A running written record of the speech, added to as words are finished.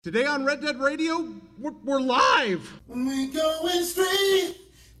Today on Red Dead Radio, we're live. We're going straight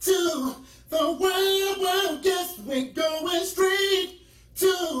to the wild guess. We're going straight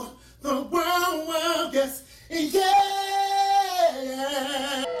to the wild guess. Yeah.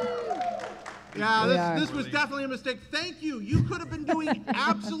 Yeah, this was definitely a mistake. Thank you. You could have been doing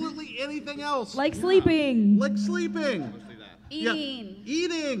absolutely anything else. Like sleeping. Like sleeping. Mostly that. Eating. Yeah.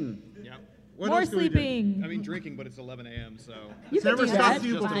 Eating. Yep. What More else do we do? sleeping. I mean, drinking, but it's 11 a.m., so. You It's could never do stopped that.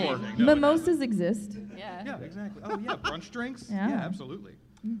 you Just before. anything. No, Mimosas exist. Yeah. Yeah, exactly. Oh, yeah, brunch drinks? Yeah. Yeah, absolutely.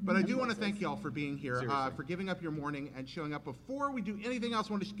 But I do want to thank y'all for being here, Seriously. for giving up your morning and showing up. Before we do anything else,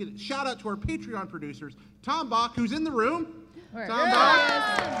 I want to get a shout out to our Patreon producers, Tom Bach, who's in the room. Right. Tom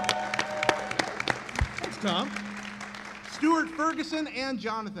Bach, Thanks, Tom. Stuart Ferguson, and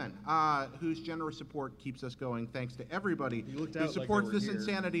Jonathan, whose generous support keeps us going. Thanks to everybody You looked who out like supports they were this here.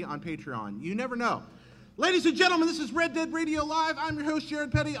 insanity on Patreon. You never know. Ladies and gentlemen, this is Red Dead Radio Live. I'm your host,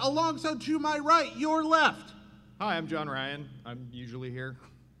 Jared Petty. Alongside to my right, your left. Hi, I'm John Ryan. I'm usually here.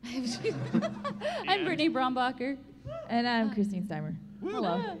 I'm Brittany Brombacher. And I'm Christine Steimer.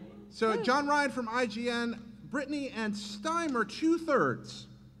 Hello. So John Ryan from IGN, Brittany and Steimer, 2/3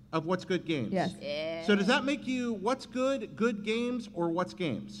 of What's Good Games. Yes. Yeah. So does that make you What's Good, Good Games, or What's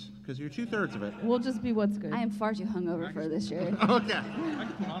Games? Because you're 2/3 of it. We'll just be what's good. I am far too hungover for this, Jared. Okay. I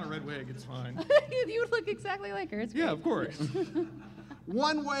can put on a red wig, it's fine. You look exactly like her. It's Yeah, great. of course.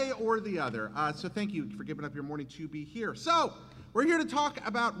 One way or the other. So thank you for giving up your morning to be here. So we're here to talk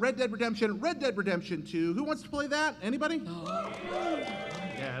about Red Dead Redemption 2. Who wants to play that? Anybody?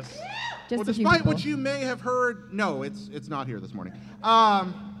 Yes. Just Well, a few despite people. what you may have heard, no, it's not here this morning.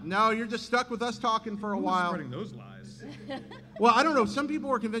 No, you're just stuck with us talking for a Who's while. spreading those lies? Well, I don't know. Some people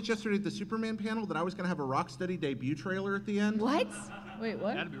were convinced yesterday at the Superman panel that I was going to have a Rocksteady debut trailer at the end. What? Wait,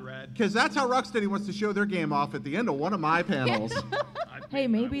 what? That'd be rad. Because that's how Rocksteady wants to show their game off at the end of one of my panels. Hey,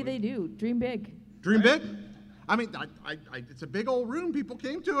 maybe they do. Dream big. Dream big? I mean, it's a big old room. People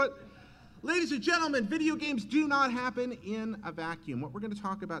came to it. Ladies and gentlemen, video games do not happen in a vacuum. What we're going to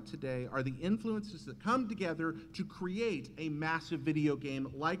talk about today are the influences that come together to create a massive video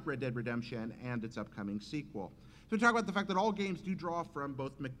game like Red Dead Redemption and its upcoming sequel. So we talk about the fact that all games do draw from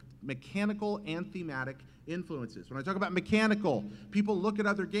both mechanical and thematic influences. When I talk about mechanical, people look at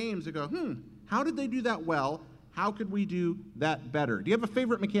other games and go, how did they do that well? How could we do that better? Do you have a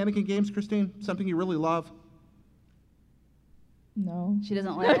favorite mechanic in games, Christine? Something you really love? No. She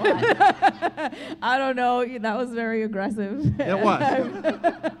doesn't like a lot. I don't know. That was very aggressive. It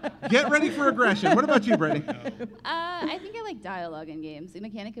was. Get ready for aggression. What about you, Brittany? I think I like dialogue in games. The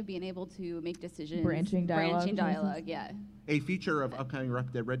mechanic of being able to make decisions. Branching dialogue, Branching for instance. dialogue, yeah. A feature of upcoming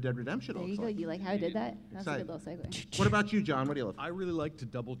Red Dead Redemption. There it you looks go. like. You like how I did that? That's a Exciting. good little segue. What about you, John? What do you love? I really like to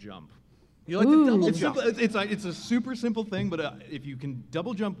double jump. You like Ooh. to double It's jump. simple. It's a super simple thing, but if you can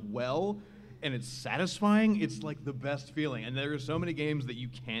double jump well and it's satisfying, it's like the best feeling. And there are so many games that you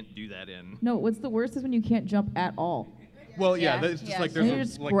can't do that in. No, what's the worst is when you can't jump at all. Well, yeah, Yeah, it's just yeah. like And there's you're a,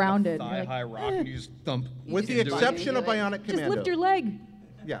 just like grounded. a You're like, thigh-high rock and you just thump. With the just exception of do it. Bionic Just Commando. lift your leg.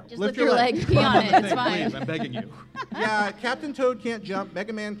 Yeah, Just lift your leg. Be on it. It's fine. Please, I'm begging you. Yeah, Captain Toad can't jump.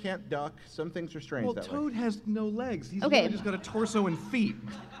 Mega Man can't duck. Some things are strange Well, that way. Toad has no legs. He's Okay. really just got a torso and feet.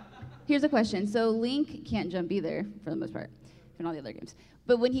 Here's a question. So Link can't jump either, for the most part, in all the other games.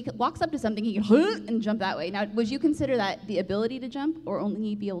 But when he walks up to something, he can and jump that way. Now, would you consider that the ability to jump, or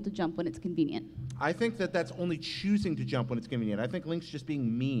only be able to jump when it's convenient? I think that that's only choosing to jump when it's convenient. I think Link's just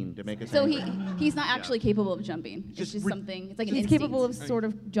being mean to make us So angry. he's not actually capable of jumping. It's Just just re- something. It's like an He's instinct. capable of sort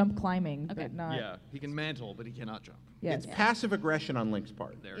of jump climbing, Okay. but not. Yeah, he can mantle, but he cannot jump. Yes. It's passive aggression on Link's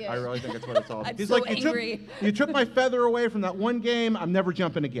part. There it I is. really think that's what it's all about. I'm He's so like, angry. You took my feather away from that one game. I'm never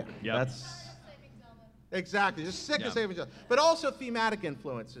jumping again. Yep. That's exactly just sick Yeah. of saving Zelda. But also thematic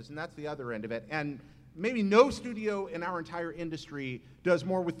influences, and that's the other end of it. And maybe no studio in our entire industry does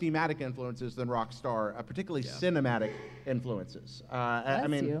more with thematic influences than Rockstar, particularly cinematic influences. I Bless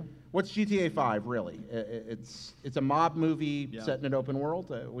mean, you. what's GTA 5 really? It's a mob movie Yeah. set in an open world.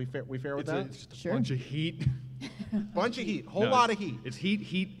 We fair with that? It's just a Sure. bunch of heat. Bunch of heat, whole No, lot it's- of heat. It's heat,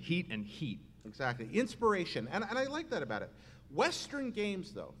 heat, heat, and heat. Exactly. Inspiration. And I like that about it. Western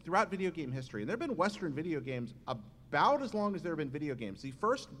games, though, throughout video game history, and there have been Western video games about as long as there have been video games. The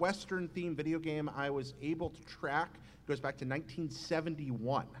first Western-themed video game I was able to track goes back to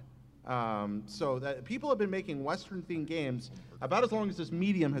 1971. So that people have been making Western-themed games about as long as this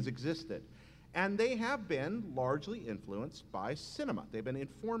medium has existed. And they have been largely influenced by cinema. They've been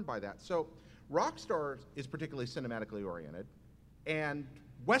informed by that. So Rockstar is particularly cinematically oriented, and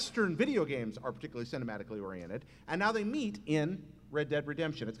Western video games are particularly cinematically oriented, and now they meet in Red Dead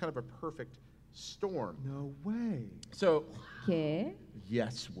Redemption. It's kind of a perfect Storm. No way. So, Okay.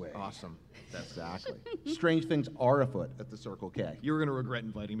 yes way. Awesome. That's exactly. Strange things are afoot at the Circle K. You're gonna regret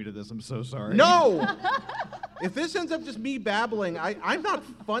inviting me to this. I'm so sorry. No! If this ends up just me babbling, I'm not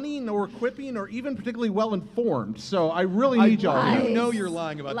funny nor quippy nor even particularly well informed. So I really need y'all Lies. here. You know you're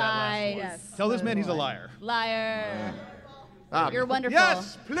lying about that last Lies. one. Yes. Tell this man he's a liar. Liar. Ah, You're wonderful.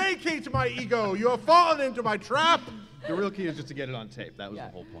 Yes, placate my ego. You have fallen into my trap. The real key is just to get it on tape. That was Yeah.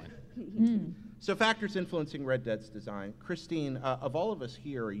 the whole point. So factors influencing Red Dead's design. Christine, of all of us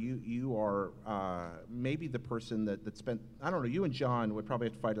here, you are maybe the person that spent, I don't know, you and John would probably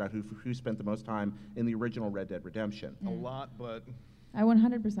have to fight it out who spent the most time in the original Red Dead Redemption. A lot, but I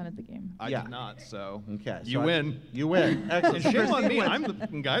 100% at the game. I Yeah. did not. So Okay. you so win. You win. Excellent. And shame on Christine me. wins. I'm the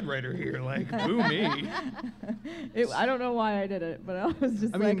fucking guide writer here. Like, boo me. I don't know why I did it, but I was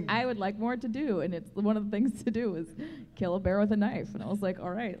just I like, mean- I would like more to do, and it's one of the things to do is kill a bear with a knife, and I was like, all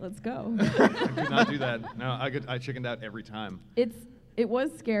right, let's go. I could not do that. No, I chickened out every time. It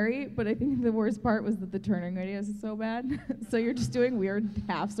was scary, but I think the worst part was that the turning radius is so bad. So you're just doing weird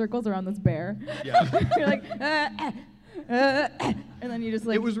half circles around this bear. Yeah. You're like, and then you just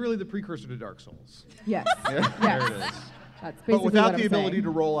like. It was really the precursor to Dark Souls. Yes. There it Yes. is. That's basically But without what the I'm ability saying. to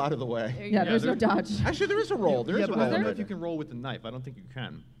roll out of the way. Yeah, there's no there- dodge. Actually, there is a roll. There is Yeah, a but roll. I don't in know Red if you Dead. can roll with the knife. I don't think you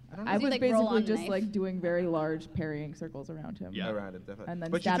can. I Does he, was like, roll basically on the just knife? like doing very large parrying circles around him. Yeah. Around it, definitely. And then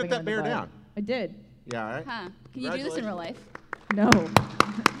But you stabbing took him that in the bear butt. down. I did. Yeah, all right. Huh. Can you do this in real life? No.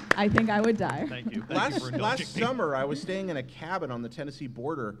 I think I would die. Thank you. Thank you Last for indulging last me. summer, I was staying in a cabin on the Tennessee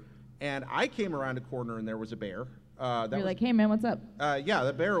border, and I came around a corner and there was a bear. That You're was, like, hey man, what's up? yeah,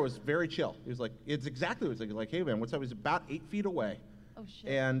 the bear was very chill. He was like, it's exactly what it was like, hey man, what's up? He was about 8 feet away. Oh shit.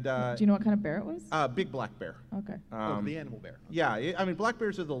 And Do you know what kind of bear it was? big black bear. Okay. Oh, the animal bear. Yeah, I mean, black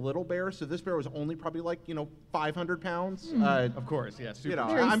bears are the little bears, so this bear was only probably like, 500 pounds. Of course, yeah. Super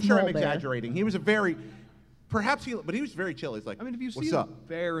Very I'm sure I'm small bear. exaggerating. He was but he was very chill. He's like, I mean, if you what's see up? a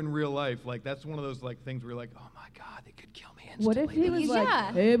bear in real life, like that's one of those like things where you're like, oh my god, they could kill me What instantly. if he was Yeah.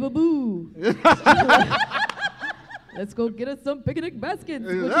 like, hey boo let's go get us some picnic baskets?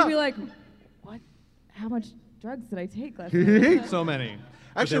 Would Yeah. you be like, what? How much drugs did I take last night? So many.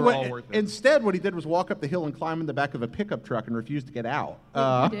 But they Actually, were all worth it. instead, what he did was walk up the hill and climb in the back of a pickup truck and refuse to get out.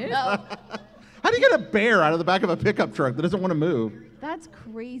 You did? No, How do you get a bear out of the back of a pickup truck that doesn't want to move? that's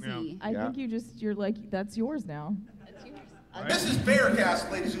crazy. I Yeah. think you're like, that's yours now. This is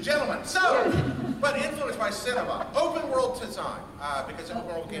Bearcast, ladies and gentlemen. So, but influenced by cinema, open world design, because open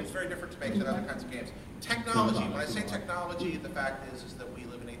world games are very different to make than other kinds of games. Technology. When I say technology, the fact is that we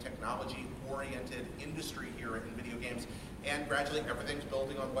live in a technology-oriented industry here in video games, and gradually everything's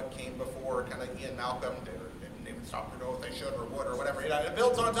building on what came before. Kind of Ian Malcolm, they didn't even stop to know if they should or would or whatever. It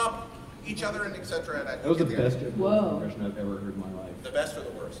builds on top of each other and etc. That was the best Whoa. impression I've ever heard in my life. The best or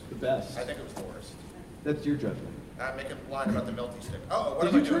the worst? The best. I think it was the worst. That's your judgment. I'm making a line about the melty stick. Oh, what Did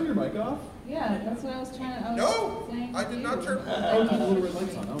am you I turn doing? your mic off? Yeah, that's what I was trying to. No, I did not turn. Oh, the little red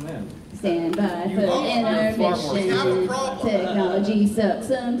lights on. Oh man. Stand by for Oh, intermission. we have a problem. Technology sucks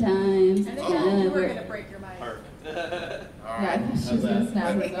sometimes. Gonna work. break your mic. All Yeah, right. she was gonna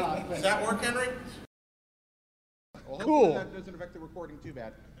snap us off. Does that work, Henry? Well, cool. That doesn't affect the recording too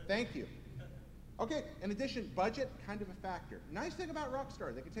bad. Thank you. Okay, in addition, budget, kind of a factor. Nice thing about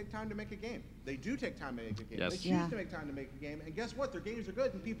Rockstar, they can take time to make a game. They do take time to make a game. Yes. They choose Yeah. to make time to make a game, and guess what? Their games are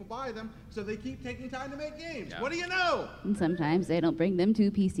good and people buy them, so they keep taking time to make games. Yeah. What do you know? And sometimes they don't bring them to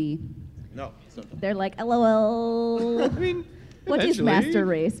PC. No. They're like, LOL. I mean, What is eventually- Master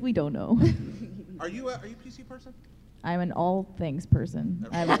Race? We don't know. Are you a PC person? I'm an all things person.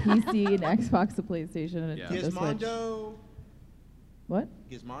 I have a PC, an Xbox, a PlayStation, and a Yeah. Nintendo Switch. Gizmondo? What?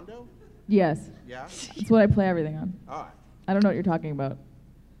 Gizmondo? Yes. Yeah? It's what I play everything on. All right. I don't know what you're talking about.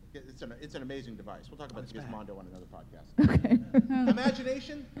 It's an amazing device. We'll talk about the Gizmondo on another podcast. Okay.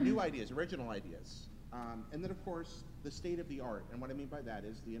 Imagination, new ideas, original ideas. And then, of course, the state of the art. And what I mean by that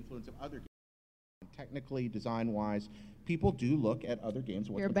is the influence of other games. Technically, design-wise, people do look at other games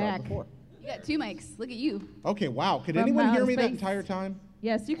and what's You're been tried back. before. You got 2 mics. Look at you. Okay, wow. Could From anyone hear outer me that space. entire time?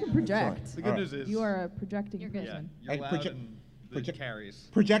 Yes, you can project. Excellent. The good All right. news is You are a projecting You're good. Yeah, person. you're I loud project- and the project- carries.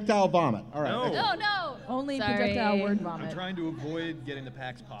 Projectile vomit. All right. No. excellent. No. Only Sorry. projectile word I'm vomit. trying to avoid getting the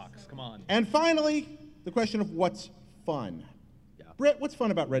PAX pox. Come on. And finally, the question of what's fun. Yeah. Britt, what's fun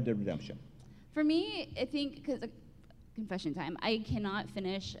about Red Dead Redemption? For me, I think, because confession time, I cannot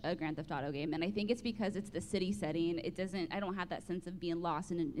finish a Grand Theft Auto game, and I think it's because it's the city setting. I don't have that sense of being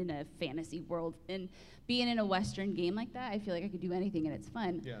lost in a fantasy world. And being in a Western game like that, I feel like I could do anything and it's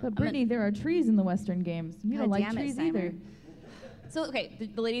fun. Yeah. But Brittany, there are trees in the Western games. You God don't like damn it, trees Simon. either. So, okay,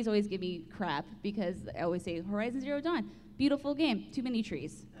 the ladies always give me crap because I always say Horizon Zero Dawn, beautiful game, too many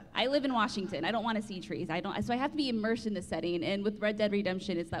trees. I live in Washington. I don't want to see trees. So I have to be immersed in the setting. And with Red Dead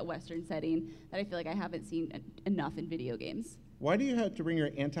Redemption, it's that Western setting that I feel like I haven't seen enough in video games. Why do you have to bring your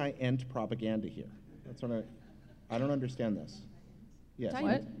anti-Ent propaganda here? That's what I don't understand this. Yes.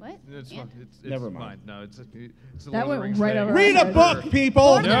 What? What? It's Ant? fine. It's Never fine. mind. No, it's a That Lord of the went Rings right thing. over Read our a heads. book, people!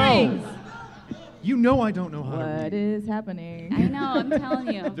 Lord of the No. Rings. You know I don't know how to What read. is happening? I know, I'm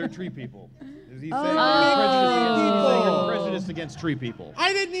telling you. They're tree people. Is he Oh. saying Oh. you're prejudiced against tree people?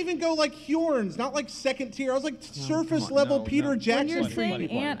 I didn't even go like Hjorns, not like second tier. I was like surface come on, level no, Peter no. Jackson. When you're Buddy, saying buddy,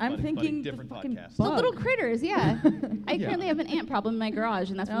 ant, buddy, I'm buddy, thinking different the fucking podcast. The bug. little critters, yeah. I Yeah. currently have an ant problem in my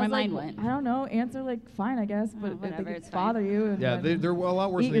garage, and that's And where I my was mind like, went. I don't know. Ants are like fine, I guess, but if whatever, they it's could fine. bother you. And Yeah, then they're a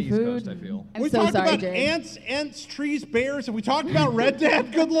lot worse eat than the your East food Coast, I and- feel. I'm we so talked sorry, about Jerry. ants, trees, bears, and we talked about Red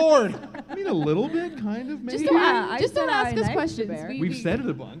Dead. Good lord. I mean, a little bit, kind of, maybe. Just don't, Yeah, I just don't said I ask us knifed questions. the bear. We've said it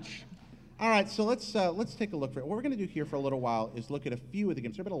a bunch. All right, so let's take a look for it. What we're going to do here for a little while is look at a few of the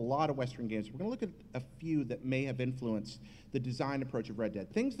games. There have been a lot of Western games. We're going to look at a few that may have influenced the design approach of Red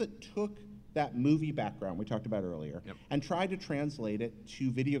Dead. Things that took that movie background we talked about earlier and tried to translate it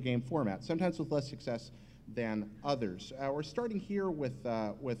to video game format, sometimes with less success than others. We're starting here with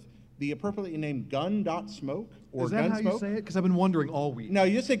the appropriately named Gun.Smoke or Is that how you Gunsmoke. say it? Because I've been wondering all week. No,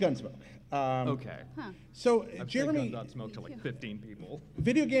 you just say Gunsmoke. Okay. So I've Jeremy, said smoke to like 15 people.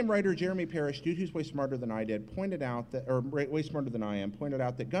 video game writer Jeremy Parrish, dude who's way smarter than I did, pointed out that, or way smarter than I am, pointed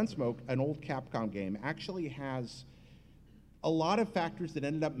out that Gunsmoke, an old Capcom game, actually has a lot of factors that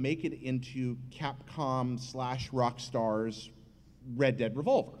ended up making it into Capcom / Rockstar's Red Dead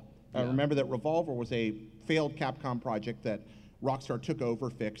Revolver. Remember that Revolver was a failed Capcom project that Rockstar took over,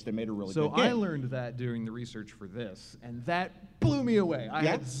 fixed, and made a really So good game. I learned that during the research for this, and that blew me away. I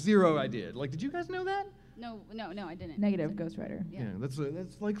Yeah? had zero idea. Like, did you guys know that? No, I didn't. Negative Ghost Rider. Yeah. that's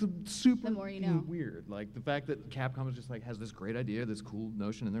like super The more you know. weird. Like the fact that Capcom is just like has this great idea, this cool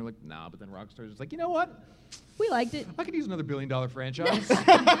notion, and they're like, nah. But then Rockstar's just like, you know what? We liked it. I could use another $1 billion franchise.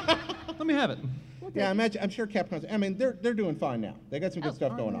 Let me have it. Yeah, I'm sure Capcom's. I mean, they're doing fine now. They got some good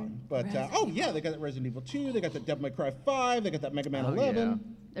stuff going on. But yeah, they got that Resident Evil 2. They got that Devil May Cry 5. They got that Mega Man Oh, 11. yeah.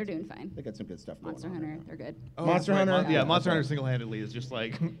 They're doing fine. They got some good stuff Monster going on. Hunter, they're good. Oh, Monster that's right. Hunter? Yeah, Yeah, Monster that's Hunter right. single-handedly is just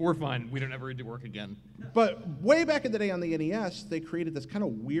like, we're fine. We don't ever need to work again. But way back in the day on the NES, they created this kind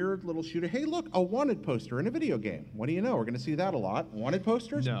of weird little shooter. Hey, look, a wanted poster in a video game. What do you know? We're going to see that a lot. Wanted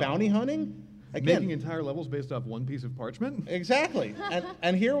posters, No. bounty hunting. Again, Making entire levels based off one piece of parchment? exactly.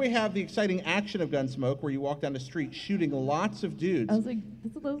 And here we have the exciting action of Gunsmoke, where you walk down the street shooting lots of dudes. I was like,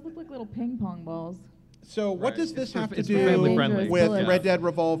 those look like little ping pong balls. So what Right. does this It's for- have to it's for do family friendly. with Bullets. Red Dead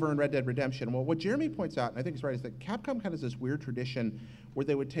Revolver and Red Dead Redemption? Well, what Jeremy points out, and I think he's right, is that Capcom kind of has this weird tradition where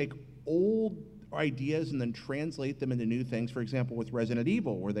they would take old ideas and then translate them into new things. For example, with Resident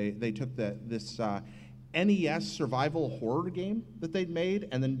Evil, where they took this NES survival horror game that they'd made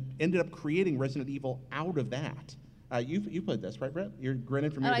and then ended up creating Resident Evil out of that. You played this, right, Brett? You're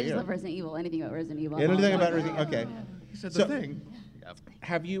grinning from Oh, ear I to just ear. love Resident Evil. Anything about Resident Evil. Anything about Resident Okay. He said So- the thing. Yeah.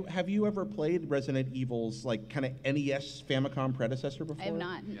 Have you ever played Resident Evil's like kind of NES Famicom predecessor before? I have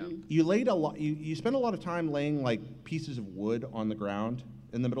not. Mm-mm. You laid a lot. You spent a lot of time laying like pieces of wood on the ground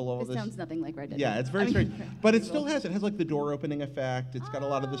in the middle of all This this. sounds nothing like Red Dead. Yeah, it's very I mean, strange, but it still has like the door opening effect. It's got a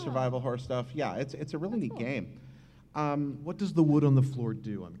lot of the survival horror stuff. Yeah, it's a really neat game. What does the wood on the floor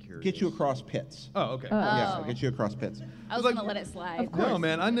do? I'm curious. Get you across pits. Oh, okay. Yeah, Oh. get you across pits. I was Like- gonna let it slide. Of course. No,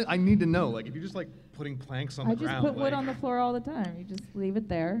 man, I need to know. Like, if you're just like putting planks on I the just ground, put wood like, on the floor all the time. You just leave it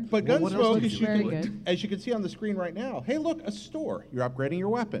there. But Well, what else Gunsmoke, would as you you, Very can, good. as you can see on the screen right now, hey, look, a store. You're upgrading your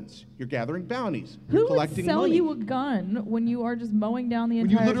weapons. You're gathering bounties. You're Who would collecting sell money. you a gun when you are just mowing down the when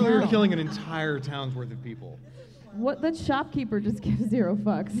you entire literally town? are killing an entire town's worth of people. What that shopkeeper just gives 0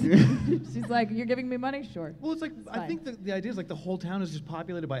 fucks. She's like, "You're giving me money, sure." Well, it's like I fine. think the idea is like the whole town is just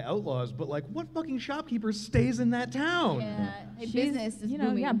populated by outlaws, but like what fucking shopkeeper stays in that town? Yeah. Hey, She's, business is you know,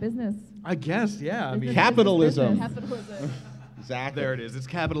 booming. yeah, business. I guess, yeah. I mean, Business, Capitalism. business. Capitalism. Exactly. there it is. It's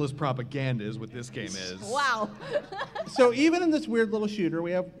capitalist propaganda, is what this game is. Wow. So even in this weird little shooter,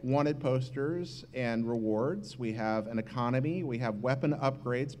 we have wanted posters and rewards. We have an economy. We have weapon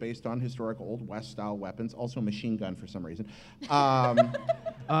upgrades based on historical Old West style weapons. Also a machine gun for some reason. Yeah,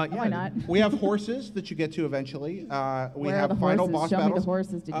 Why not? We have horses that you get to eventually. We Where are have the final horses? boss Show me the battles.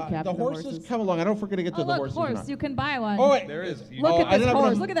 horses. Did you capture the the horses? horses? Come along. I don't forget to get to Oh, the look, horses. horse. now. You can buy one. Oh wait. There is. You, Look Oh, I at this didn't have horse.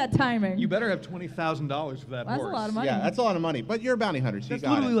 enough- Look at that timing. you better have $20,000 for that That's a horse. lot of money. Yeah, that's a lot of money. But you're a bounty hunter, so That's you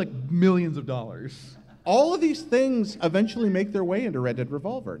got literally it. like millions of dollars. All of these things eventually make their way into Red Dead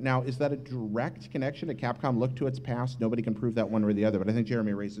Revolver. Now, is that a direct connection? Did Capcom look to its past? Nobody can prove that one way or the other, but I think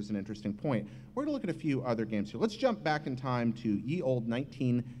Jeremy raises an interesting point. We're going to look at a few other games here. Let's jump back in time to ye old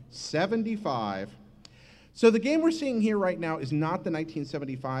 1975. So the game we're seeing here right now is not the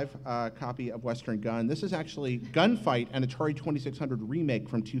 1975 copy of Western Gun. This is actually Gunfight, an Atari 2600 remake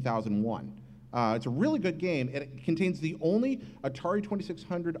from 2001. It's a really good game. It contains the only Atari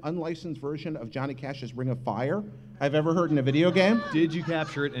 2600 unlicensed version of Johnny Cash's Ring of Fire I've ever heard in a video game. Did you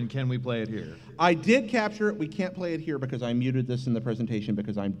capture it, and can we play it here? I did capture it. We can't play it here because I muted this in the presentation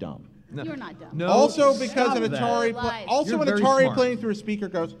because I'm dumb. No. You're not dumb. No, Also because stop an that. Atari, Lies. also You're an very Atari smart. playing through a speaker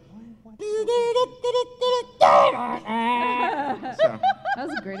goes. So, That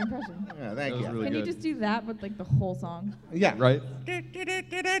was a great impression. yeah, thank That was you. really Can you good. just do that with like the whole song? Yeah. Right? Yeah.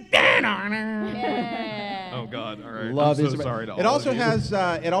 Oh God! All right. Love I'm is so sorry to all it also of you.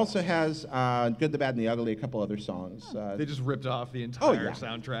 has Good, the Bad, and the Ugly, a couple other songs. They just ripped off the entire yeah.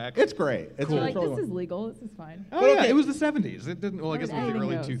 soundtrack. It's great. It's You're really like, this fun. is legal. This is fine. Oh But yeah, okay. it was the 70s. It didn't. Well, I guess it was the Anything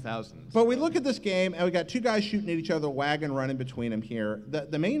early goes. 2000s. But we look at this game, and we got two guys shooting at each other, wagon running between them here.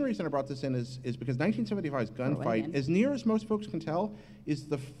 The main reason I brought this in is because 1975's Gunfight, wagon. as near as most folks can tell, is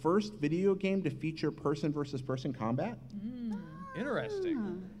the first video game to feature person versus person combat.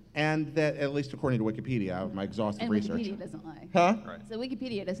 Interesting. And that, at least according to Wikipedia, my exhaustive And research. Wikipedia doesn't lie. Huh? Right. So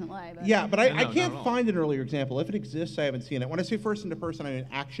Wikipedia doesn't lie. But Yeah, but I No, not can't at all. find an earlier example. If it exists, I haven't seen it. When I say person-to-person, I mean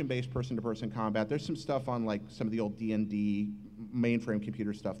action-based person-to-person combat. There's some stuff on like some of the old D&D mainframe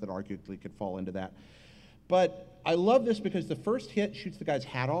computer stuff that arguably could fall into that. But I love this because the first hit shoots the guy's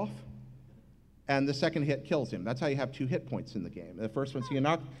hat off, and the second hit kills him. That's how you have 2 hit points in the game. The first one, so you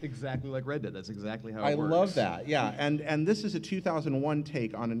knock. Exactly like Red Dead. That's exactly how it I works. love that. Yeah, and this is a 2001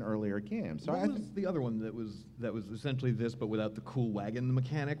 take on an earlier game. So What I was the other one that was essentially this, but without the cool wagon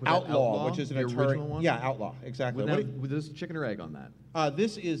mechanic? Was that Outlaw, which is an the Atari. original one. Yeah, Outlaw, exactly. With, What that, do you- with this chicken or egg on that.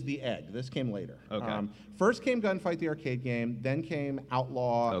 This is the egg. This came later. Okay. First came Gunfight, the arcade game. Then came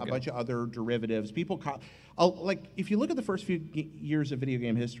Outlaw, Okay. a bunch of other derivatives. People, like, if you look at the first few years of video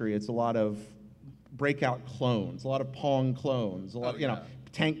game history, it's a lot of breakout clones, a lot of Pong clones, a lot, Oh, you know, yeah.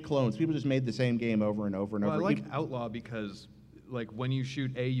 tank clones. People just made the same game over and over and Well, I over. like Outlaw because, like, when you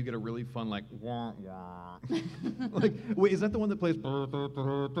shoot A, you get a really fun, like, wah, wah. Like, wait, is that the one that plays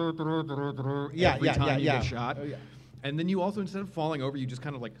Yeah, every yeah, time yeah, you yeah. get shot? Oh, yeah. And then you also, instead of falling over, you just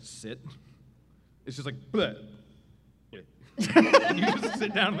kind of, like, sit. It's just like, bleh. And you just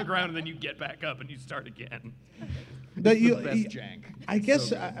sit down on the ground, and then you get back up, and you start again. But It's you- the best you- jank. I guess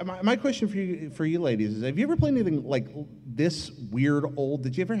So good. my question for you ladies is: have you ever played anything like this weird old?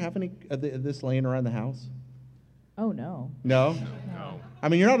 Did you ever have any of this laying around the house? Oh no. No. No. I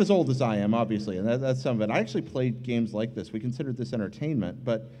mean, you're not as old as I am, obviously, and that's some of it. I actually played games like this. We considered this entertainment,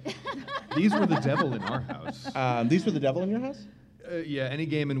 but These were the devil in our house. these were the devil in your house? Yeah, any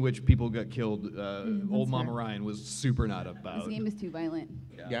game in which people got killed, old fair. Mama Ryan was super not about. This game is too violent.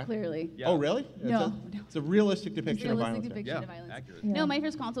 Yeah. Clearly. Yeah. Oh, really? No, It's a realistic It's a depiction of realistic violence. there. depiction Yeah, of violence. accurate. Yeah. No, my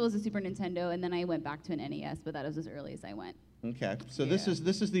first console was a Super Nintendo, and then I went back to an NES, but that was as early as I went. Okay, so this Yeah.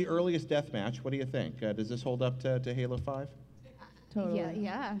 is the earliest death match. What do you think? Does this hold up to Halo 5? Totally.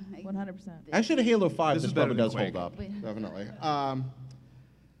 Yeah. 100%. Actually, to Halo 5, This this is better probably than does hold Quake. up, Wait. definitely.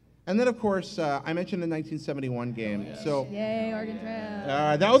 And then, of course, I mentioned the 1971 game. So, Yay, Oregon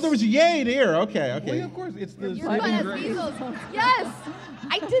Trail. there was a yay there. Okay, Well, okay. yeah, of course, it's the You're saving fun as grace. measles. Yes,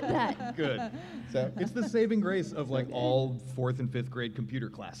 I did that. Good. So, It's the saving grace of like all 4th and 5th grade computer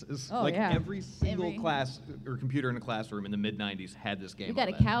classes. Oh, like yeah. every single Every- class or computer in a classroom in the mid 90s had this game. We got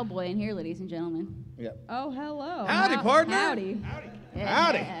a on that. cowboy in here, ladies and gentlemen. yeah, Oh, hello. Howdy, partner. Howdy.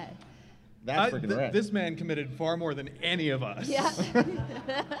 Howdy. Yeah. that's freaking rad. This man committed far more than any of us. Yeah.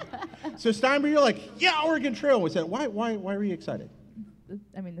 So Steinberg, you're like, yeah, Oregon Trail was that. Why were you excited?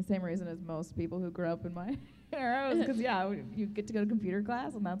 I mean, the same reason as most people who grew up in my era was because, yeah, you get to go to computer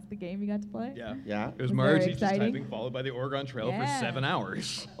class, and that's the game you got to play. Yeah. Yeah. It was Was Mario very teaches exciting. typing, followed by the Oregon Trail for Yeah. 7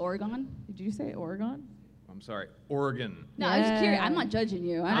 hours. Oregon? Did you say Oregon? I'm sorry, Oregon. No, I was just curious. Yeah. I'm not judging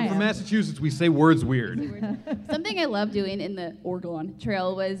you. I'm I from am. Massachusetts. We say words weird. Something I loved doing in the Oregon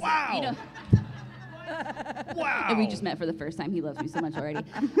Trail was, Wow. you know, Wow. and we just met for the first time. He loves me so much already.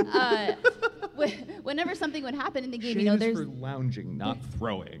 Whenever something would happen in the game, Shade you know, is there's for lounging, not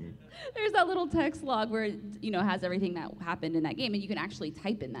throwing. there's that little text log where it, you know, has everything that happened in that game, and you can actually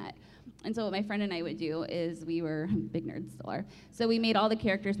type in that. And so what my friend and I would do is we were big nerds, still are. So we made all the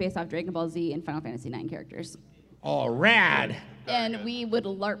characters based off Dragon Ball Z and Final Fantasy IX characters. Oh, rad. And we would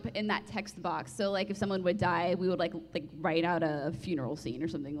LARP in that text box. So like if someone would die, we would like write out a funeral scene or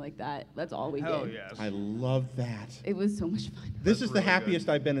something like that. That's all we Hell did. yes. I love that. It was so much fun. This That's is the really good. happiest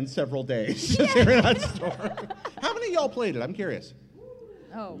I've been in several days. Just hearing that story. How many of y'all played it? I'm curious.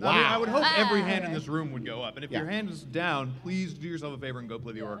 Oh, I mean, Wow. I would hope every hand in this room would go up. And if Yeah. your hand is down, please do yourself a favor and go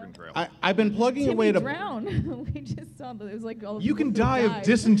play the Oregon Trail. I've been plugging away Timmy to. drown. We just saw that it was like all the You people can who die of died.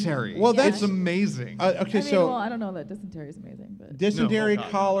 dysentery. Well, That's that's- amazing. Okay, I mean, so. well, I don't know that dysentery is amazing, but Dysentery, No, oh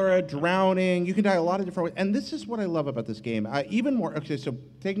God. cholera, drowning, you can die a lot of different ways. And this is what I love about this game. Even more, okay, so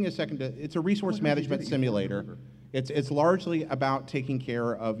taking a second to, it's a resource management simulator. It's largely about taking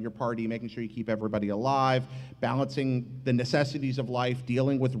care of your party, making sure you keep everybody alive, balancing the necessities of life,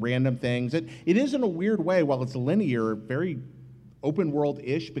 dealing with random things. It is in a weird way, while it's linear, very open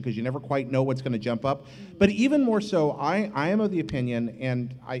world-ish because you never quite know what's going to jump up. But even more so, I am of the opinion,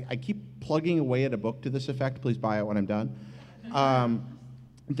 and I keep plugging away at a book to this effect, please buy it when I'm done,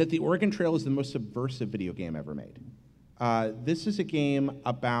 that the Oregon Trail is the most subversive video game ever made. This is a game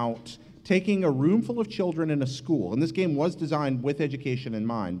about taking a room full of children in a school, and this game was designed with education in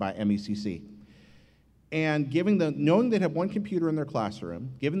mind by MECC, and giving them, knowing they'd have one computer in their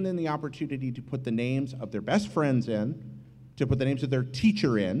classroom, giving them the opportunity to put the names of their best friends in, to put the names of their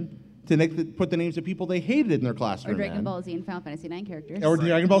teacher in, to put the names of people they hated in their classroom Or Dragon in. Ball Z and Final Fantasy IX characters. Or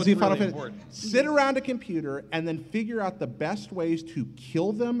Dragon Ball Z, What's Final really Fantasy. important. Sit around a computer and then figure out the best ways to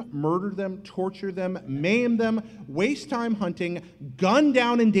kill them, murder them, torture them, maim them, waste time hunting, gun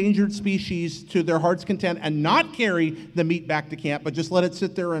down endangered species to their heart's content, and not carry the meat back to camp, but just let it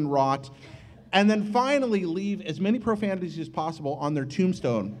sit there and rot. And then finally leave as many profanities as possible on their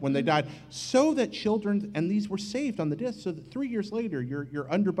tombstone when they died, so that children, and these were saved on the disc, so that 3 years later, your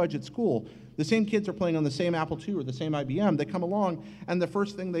under budget school, the same kids are playing on the same Apple II or the same IBM, they come along, and the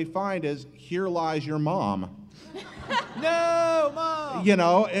first thing they find is, here lies your mom. No, Mom! You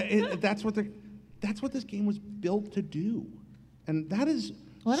know, that's what this game was built to do. And that is,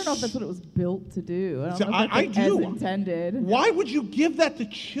 well, I don't know if that's what it was built to do. I don't So know if that's I like do. as intended. why would you give that to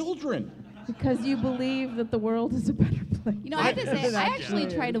children? Because you believe that the world is a better place. You know, I have to say, I actually Yeah.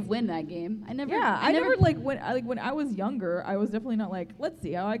 tried to win that game. I never. Yeah, I never like when I was younger, I was definitely not like, let's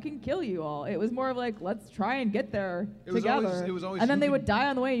see how I can kill you all. It was more of like, let's try and get there It was together. always- it was always and then who they could- would die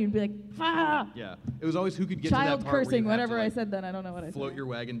on the way, and you'd be like, ah! Yeah. It was always who could get Child to that part where cursing, you have whatever to, I like, said then. I don't know what I float said. your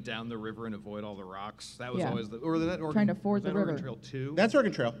wagon down the river and avoid all the rocks. That was Yeah. always the... Or that Oregon, Trying to ford was that the Oregon river. Trail 2? That's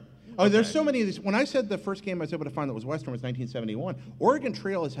Oregon Trail. Oh, there's Okay. so many of these. When I said the first game I was able to find that was Western was 1971, Oregon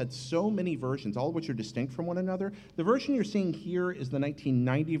Trail has had so many versions, all of which are distinct from one another. The version you're seeing here is the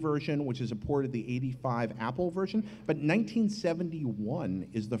 1990 version, which is a port of the 85 Apple version, but 1971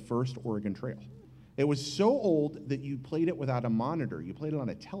 is the first Oregon Trail. It was so old that you played it without a monitor. You played it on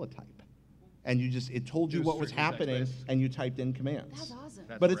a teletype. And it told you It was what was strictly happening, text-based. and you typed in commands. That's awesome.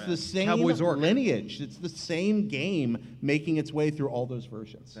 That's But it's rad. the same Cowboy Zork. lineage. It's the same game making its way through all those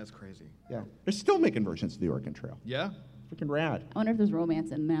versions. That's crazy. Yeah. They're still making versions of the Oregon Trail. Yeah? Freaking rad. I wonder if there's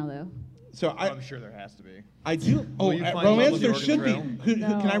romance in now, though. So I'm sure there has to be. I do. Oh, Will you find love romance, on the there Oregon should be. Trail?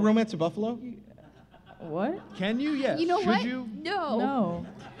 Can I No. romance a buffalo? What? Can you? Yes. You know Should what? you? No. No.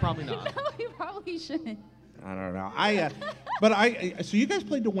 Probably not. No, you probably shouldn't. I don't know. So you guys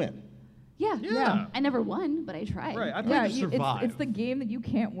played to win. Yeah. Yeah. I never won, but I tried. Right. I played Yeah, to survive. it's the game that you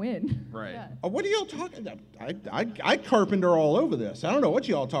can't win. Right. Yeah. What are y'all talking about? I carpenter all over this. I don't know what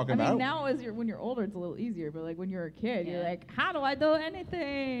y'all talking I mean, about. now when you're older, it's a little easier. But like when you're a kid, you're Yeah. like, how do I do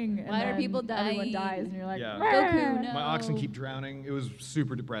anything? And Why are then people Everyone dying? dies, and you're like, Yeah. Goku, no. My oxen keep drowning. It was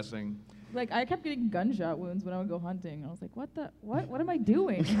super depressing. Like I kept getting gunshot wounds when I would go hunting. I was like, what am I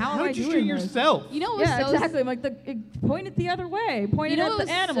doing? How am How I did you doing shoot this? yourself? You know what was Yeah, so exactly. I'm like, point it the other way. Point You know it what at was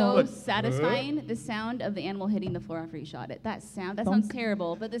the animal. so satisfying? The sound of the animal hitting the floor after you shot it. That sounds Thunk.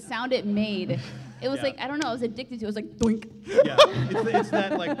 terrible, but the sound it made, it was Yeah. like, I don't know, I was addicted to it. It was like, doink. Yeah. It's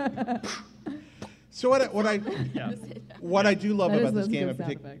that like. So what I Yeah. What I do love That is- about this that's a game good in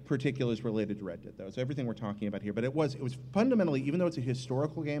sound effect. particular is related to Red Dead, though. So everything we're talking about here, but it was fundamentally, even though it's a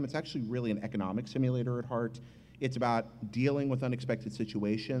historical game, it's actually really an economic simulator at heart. It's about dealing with unexpected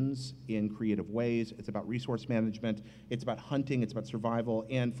situations in creative ways. It's about resource management. It's about hunting. It's about survival.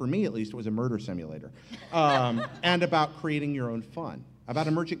 And for me, at least, it was a murder simulator. And about creating your own fun, about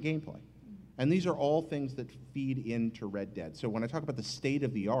emergent gameplay. And these are all things that feed into Red Dead. So when I talk about the state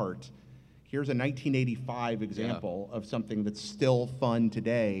of the art, here's a 1985 example of something that's still fun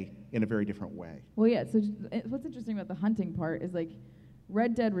today in a very different way. Well, yeah. So what's interesting about the hunting part is like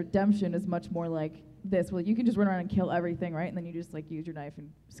Red Dead Redemption is much more like this. Well, you can just run around and kill everything, right? And then you just like use your knife and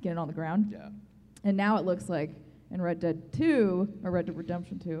skin it on the ground. Yeah. And now it looks like in Red Dead 2 or Red Dead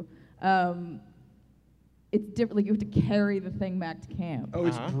Redemption 2, it's different. Like you have to carry the thing back to camp. Oh,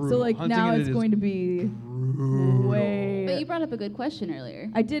 it's Uh-huh. brutal. So like Hunting now in it's it is going to be way. But you brought up a good question earlier.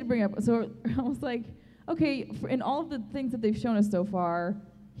 I did bring up. So I was like, okay, in all of the things that they've shown us so far,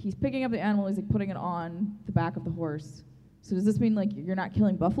 he's picking up the animal, he's like putting it on the back of the horse. So does this mean like you're not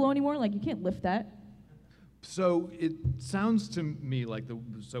killing buffalo anymore? Like you can't lift that. So it sounds to me like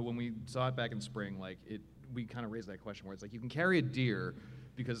so when we saw it back in spring, like we kind of raised that question where it's like you can carry a deer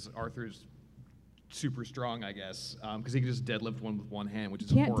because Arthur's super strong, I guess, because he can just deadlift one with one hand, which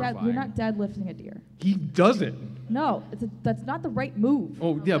is horrifying. You're not deadlifting a deer. He does it. No, that's not the right move.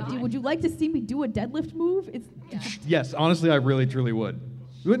 Oh yeah. Would you like to see me do a deadlift move? Yes, honestly, I really truly would.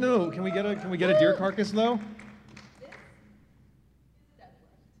 No, can we get a deer carcass though?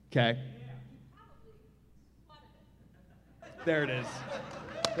 Okay. There it is.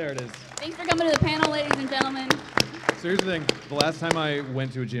 There it is. Thanks for coming to the panel, ladies and gentlemen. So here's the thing. The last time I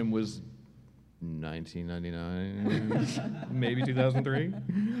went to a gym was 1999, maybe 2003.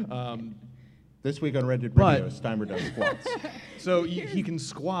 This week on Red Dead But- Radio, Steimer does squats. So he can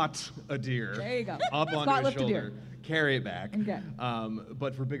squat a deer There you go. up Squat, onto his lift a deer. shoulder, carry it back. Okay.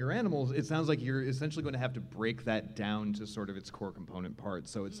 But for bigger animals, it sounds like you're essentially going to have to break that down to sort of its core component parts.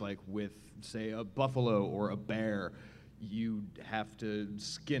 So it's like with, say, a buffalo or a bear, you have to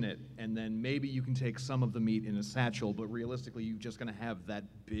skin it, and then maybe you can take some of the meat in a satchel, but realistically, you're just going to have that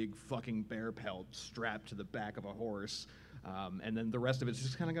big fucking bear pelt strapped to the back of a horse. And then the rest of it's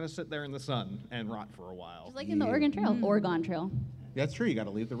just kind of going to sit there in the sun and rot for a while. Just like in the Oregon Trail. Oregon Trail. That's true. You got to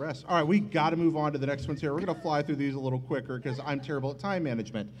leave the rest. All right, we got to move on to the next ones here. We're going to fly through these a little quicker because I'm terrible at time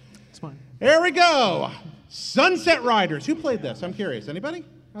management. It's fine. There we go. Sunset Riders. Who played this? I'm curious. Anybody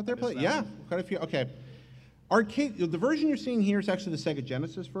out there play? Yeah, quite a few. Okay. Arcade. The version you're seeing here is actually the Sega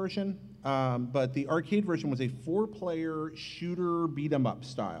Genesis version, but the arcade version was a 4-player shooter beat 'em up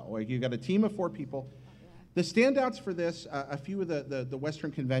style. Like you got a team of 4 people. The standouts for this, a few of the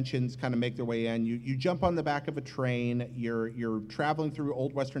Western conventions kind of make their way in. You jump on the back of a train. You're traveling through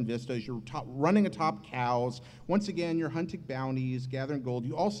old Western vistas. You're running atop cows. Once again, you're hunting bounties, gathering gold.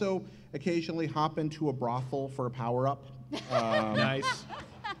 You also occasionally hop into a brothel for a power up. Nice.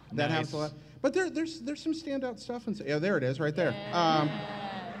 That Nice. happens a lot. But there's some standout stuff. Yeah, there it is, right there.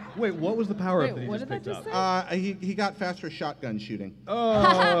 Wait, what was the power up Wait, that he what just did that picked just up? say? He got faster shotgun shooting. Oh,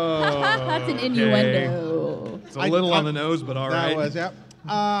 That's an innuendo. It's a little on the nose, but all right. That was, yep.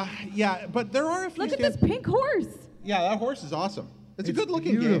 Yeah, but there are a few. Look at this pink horse. Yeah, that horse is awesome. It's a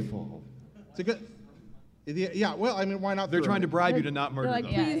good-looking beautiful. game. It's a good. Yeah, well, I mean, why not? They're throw trying to it? bribe you to not murder They're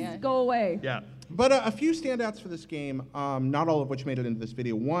like, them. please Yeah. go away. Yeah. But a few standouts for this game, not all of which made it into this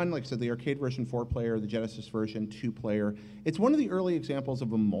video. One, like I said, the arcade version 4-player, the Genesis version 2-player. It's one of the early examples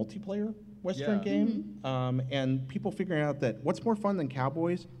of a multiplayer Western Yeah. game, and people figuring out that what's more fun than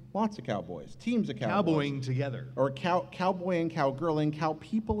cowboys? Lots of cowboys, teams of cowboys. Cowboying together. Or cowboying, cowgirling,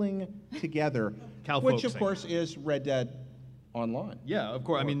 cowpeopling together, Cow which of folksing. course is Red Dead Online. Yeah, of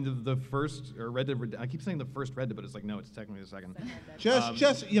course. I mean, the first or Red Dead. I keep saying the first Red Dead, but it's like no, it's technically the second.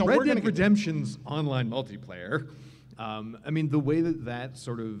 Just you know, Red we're Dead gonna get, Redemption's online multiplayer. I mean, the way that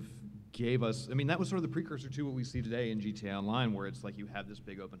sort of gave us. I mean, that was sort of the precursor to what we see today in GTA Online, where it's like you have this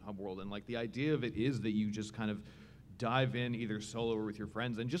big open hub world, and like the idea of it is that you just kind of dive in either solo or with your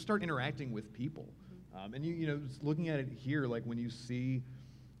friends and just start interacting with people. And you know, looking at it here, like when you see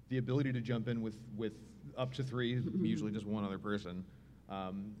the ability to jump in with up to 3, usually just one other person.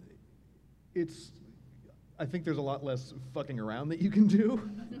 I think there's a lot less fucking around that you can do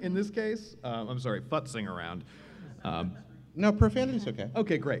in this case. I'm sorry, futzing around. no, profanity's okay.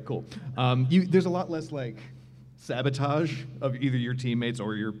 Okay, great, cool. There's a lot less like sabotage of either your teammates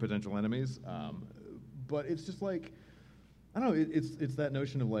or your potential enemies. But it's just like, I don't know, it's that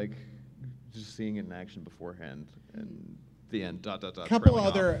notion of like just seeing it in action beforehand and the end, ... Couple trailing off.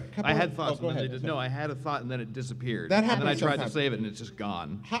 other- I had thoughts, go and then ahead. they just, no, I had a thought, and then it disappeared. That and then I happens tried sometimes. to save it, and it's just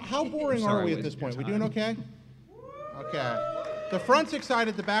gone. How boring Sorry, are we I at this wasted point? We your doing time. okay? Okay. The front's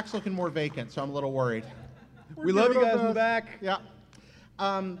excited, the back's looking more vacant, so I'm a little worried. We love you guys in the back. Yeah.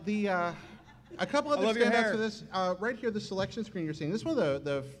 A couple I other love your standouts hair. for this. Right here, the selection screen you're seeing. This is one of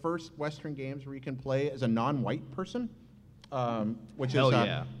the first Western games where you can play as a non-white person. Which Hell is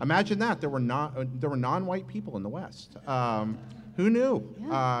yeah. imagine that there were non-white people in the West. Who knew?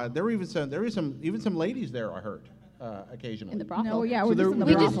 Yeah. There were even some ladies there. I heard occasionally. In the brothel. No, yeah, So we're there- just in the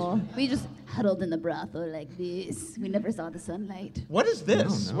We just, brothel. we just huddled in the brothel like this. We never saw the sunlight. What is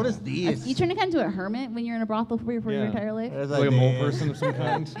this? No. What is these? You turn kind of into a hermit when you're in a brothel for your Yeah. entire life. There's Like a mole this. person of some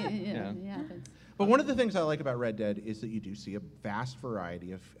kind. Yeah. It happens. But one of the things I like about Red Dead is that you do see a vast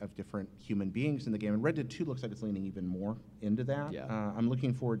variety of different human beings in the game, and Red Dead 2 looks like it's leaning even more into that. Yeah. I'm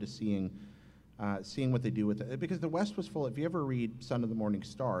looking forward to seeing what they do with it, because the West was full. If you ever read Son of the Morning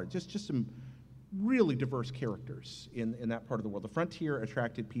Star, just some really diverse characters in that part of the world. The Frontier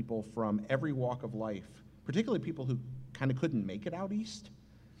attracted people from every walk of life, particularly people who kind of couldn't make it out east.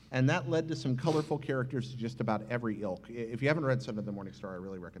 And that led to some colorful characters to just about every ilk. If you haven't read Son of the Morning Star, I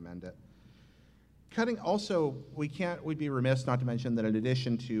really recommend it. We'd be remiss not to mention that in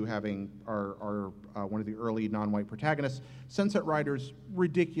addition to having our one of the early non-white protagonists, Sunset Riders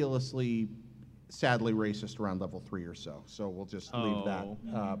ridiculously, sadly racist around level 3 or so. So we'll just leave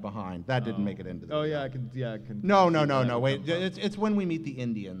that behind. That didn't make it into the video. I can. No, see where that would wait. come from. It's when we meet the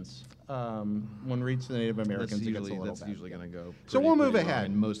Indians. When we reach the Native Americans, it gets a little that's bad. usually going to go. So we'll move pretty wrong ahead.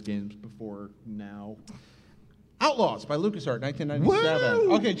 in most games before now. Outlaws by LucasArts, 1997.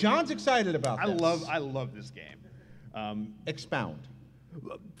 Woo! Okay, John's excited about I this. love this game. Expound.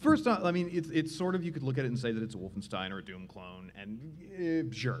 First off, I mean, it's sort of, you could look at it and say that it's a Wolfenstein or a Doom clone,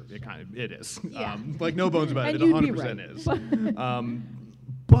 and sure, it is. Yeah. Like no bones about it. And It you'd be 100% right. is.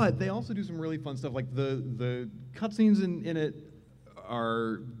 But they also do some really fun stuff. Like the cutscenes in it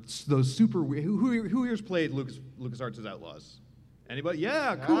are those super weird. Who here's played LucasArts' Outlaws? Anybody?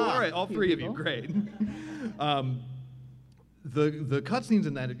 Yeah, cool. Ah, All right, all three of you, people. great. The cutscenes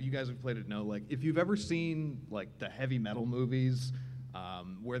in that, if you guys have played it, know, like, if you've ever seen like the heavy metal movies,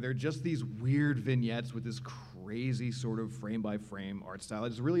 where they're just these weird vignettes with this crazy sort of frame by frame art style. I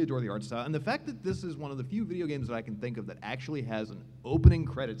just really adore the art style, and the fact that this is one of the few video games that I can think of that actually has an opening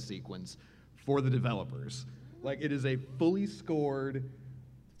credit sequence for the developers. Like, it is a fully scored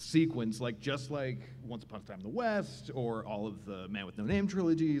sequence, like just like Once Upon a Time in the West or all of the Man with No Name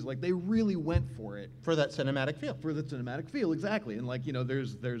trilogies. Like, they really went for it. For that cinematic feel. For the cinematic feel, exactly. And like,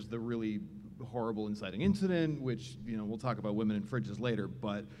 there's the really horrible inciting incident, which, we'll talk about women in fridges later,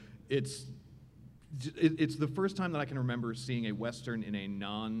 but it's the first time that I can remember seeing a Western in a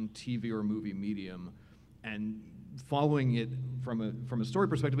non-TV or movie medium and following it from a story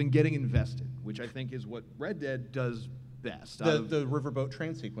perspective and getting invested, which I think is what Red Dead does best. The riverboat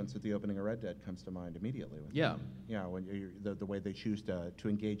train sequence at the opening of Red Dead comes to mind immediately. Yeah. Yeah, when the way they choose to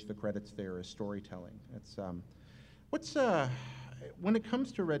engage the credits there is storytelling. It's when it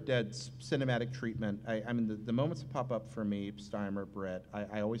comes to Red Dead's cinematic treatment, I mean, the moments that pop up for me, Steimer, Brett,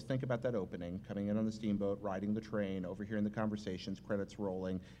 I always think about that opening, coming in on the steamboat, riding the train, overhearing the conversations, credits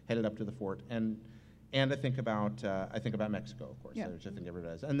rolling, headed up to the fort, and I think about Mexico, of course, Yeah. which I think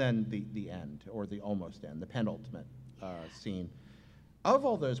everybody does, and then the end, or the almost end, the penultimate scene. Of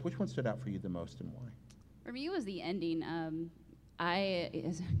all those, which one stood out for you the most and why? For me, it was the ending. Can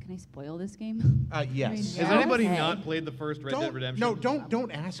I spoil this game? Yes. Yeah. Has anybody Okay. not played the first Red Dead Redemption? No,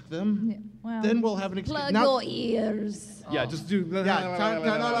 don't ask them. Yeah, well- Then we'll have an excuse. Plug Now- your ears. Yeah, just do. no.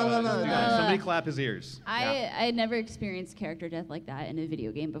 Somebody clap his ears. I had never experienced character death like that in a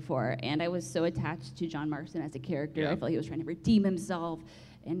video game before, and I was so attached to John Marston as a character. Yeah. I felt like he was trying to redeem himself,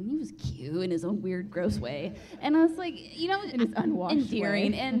 and he was cute in his own weird, gross way. And I was like, In his unwashed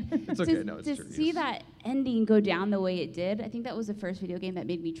endearing. way. And It's okay, no, it's to true, see yes. that ending go down the way it did, I think that was the first video game that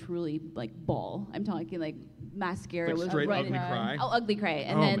made me truly like bawl. I'm talking like mascara Like was straight right ugly in- cry? Oh, ugly cry.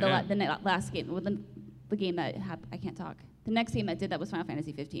 And Oh, then man. the last game, well, the game that I can't talk. The next game that did that was Final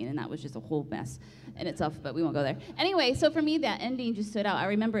Fantasy 15, and that was just a whole mess in itself, but we won't go there. Anyway, so for me, that ending just stood out. I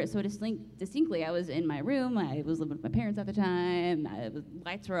remember it so distinctly. I was in my room. I was living with my parents at the time.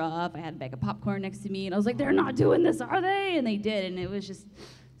 Lights were off. I had a bag of popcorn next to me, and I was like, they're not doing this, are they? And they did, and it was just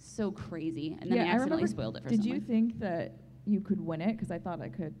so crazy. And then I accidentally remember, spoiled it for Did someone. you think that you could win it? Because I thought I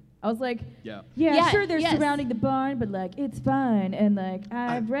could. I was like, Yeah. Yeah, sure, they're yes. surrounding the barn, but like it's fine, and like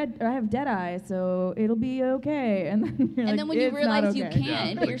I have Deadeye, so it'll be okay. And then you're And like, then when you "It's not realize you okay."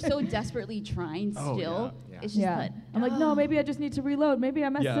 can't, but you're so desperately trying Oh, still, yeah. it's just Yeah, like, I'm like, no, maybe I just need to reload. Maybe I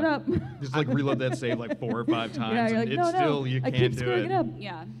messed it up. Just like reload that save like 4 or 5 times, Yeah, you're and like, it's no, still, you I can't keep do screwing it. it up.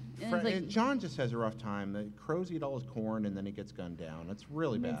 yeah. And it's like, John just has a rough time. Crows eat all his corn, and then he gets gunned down. It's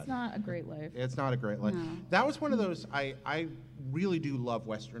really bad. It's not a great life. It's not a great life. No. That was one of those, I really do love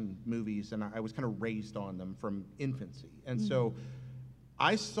Western movies, and I was kind of raised on them from infancy. And so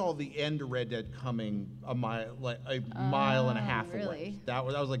I saw the end of Red Dead coming a mile and a half away. really? I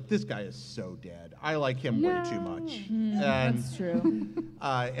was like, this guy is so dead. I like him way too much. And, That's true.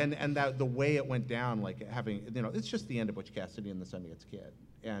 and that the way it went down, like having, it's just the end of Butch Cassidy and the Sundance Kid.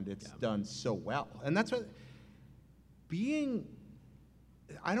 And it's done so well. And that's what,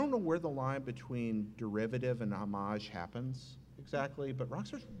 I don't know where the line between derivative and homage happens exactly, but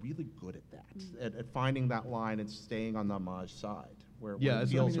Rockstar's really good at that, at finding that line and staying on the homage side, where Yeah, it so I mean,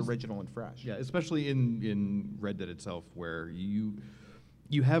 feels it's- original and fresh. Yeah, especially in Red Dead itself, where you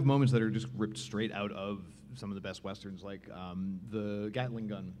have moments that are just ripped straight out of some of the best westerns, like the Gatling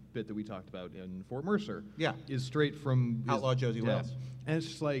gun bit that we talked about in Fort Mercer. Yeah. Is straight from Outlaw Josie Wales. And it's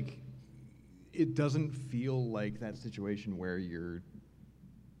just like, it doesn't feel like that situation where you're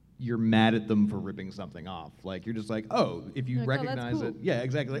you're mad at them for ripping something off. Like you're just like, oh, if you You're like, "Oh, that's recognize cool." it, yeah,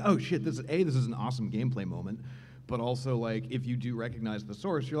 exactly. Like, oh shit, this is an awesome gameplay moment. But also like if you do recognize the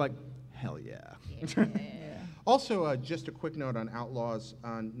source, you're like, hell yeah. Also, just a quick note on Outlaws.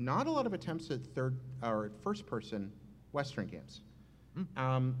 Not a lot of attempts at third or at first-person Western games.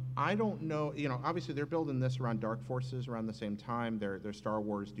 I don't know. You know, obviously they're building this around Dark Forces around the same time. Their Star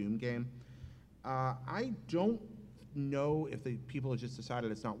Wars Doom game. I don't know if the people have just decided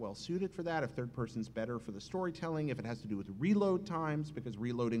it's not well suited for that. If third person's better for the storytelling. If it has to do with reload times because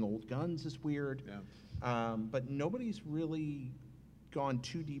reloading old guns is weird. Yeah. But nobody's really gone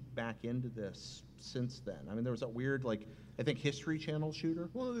too deep back into this since then. I mean, there was that weird, like, I think History Channel shooter.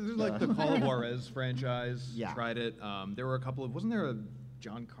 Well, there's like the Call of Juarez franchise. Yeah. Tried it. There were a couple of. Wasn't there a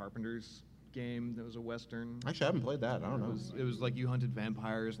John Carpenter's game that was a Western? Actually, I haven't played that. I don't know. It was like you hunted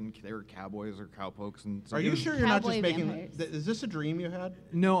vampires and they were cowboys or cowpokes and. So Are it you was- sure you're not just Cowboy making? vampires. Is this a dream you had?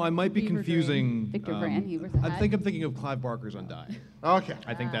 No, I might be Beaver confusing. Victor Van Hoover's a I hat. think I'm thinking of Clive Barker's Undying. Okay.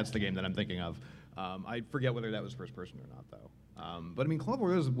 I think that's the game that I'm thinking of. I forget whether that was first person or not, though. But I mean, Call of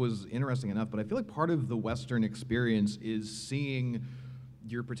Juarez was interesting enough, but I feel like part of the Western experience is seeing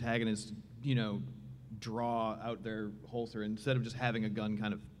your protagonist, you know, draw out their holster instead of just having a gun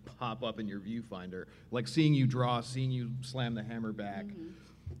kind of pop up in your viewfinder. Like seeing you draw, seeing you slam the hammer back.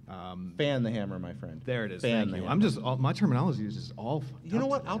 Fan the hammer, my friend. There it is. Fan Thank the you. hammer. I'm just my terminology is just all. fucked You know up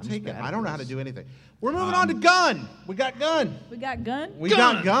what? today. I'll I'm just take it. bad I at don't know how to this. do anything. We're moving on to Gun. We got Gun. We got gun. We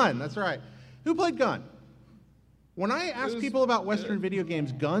got Gun. That's right. Who played Gun? When I ask was- people about Western video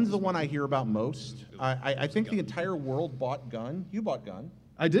games, Gun's the one I hear about most. I think the entire world bought Gun. You bought Gun.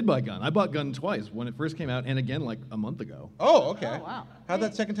 I did buy Gun. I bought Gun twice when it first came out, and again like a month ago. Oh, okay. Oh, wow. How'd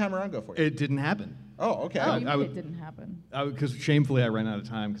that second time around go for you? It didn't happen. Oh, okay. Oh, you I mean would- it didn't happen. Because shamefully I ran out of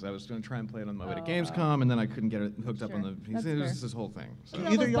time because I was going to try and play it on my way to Oh, Gamescom, and then I couldn't get it hooked up on Sure. the PC. That's It was fair. just this whole thing. So. You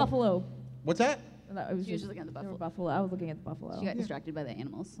Either know, those y'all- buffalo. What's that? That was She was just looking at the they were buffalo. buffalo. I was looking at the buffalo. She got distracted by the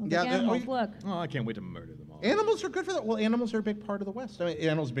animals. I was Yeah, like, the- animals, oh, you- look. Oh, I can't wait to murder them all. Animals are good for that. Well, animals are a big part of the West. I mean,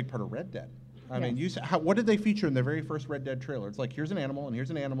 animals are a big part of Red Dead. I mean, Yes. what did they feature in their very first Red Dead trailer? It's like, here's an animal, and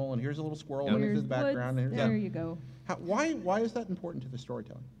here's an animal, and here's a little squirrel, and here's Here's the background. woods. And There here's you go. why is that important to the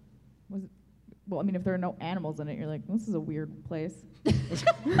storytelling? Was it, well, I mean, if there are no animals in it, you're like, this is a weird place.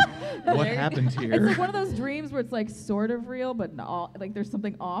 What happened It's here? like one of those dreams where it's like sort of real, but not, like there's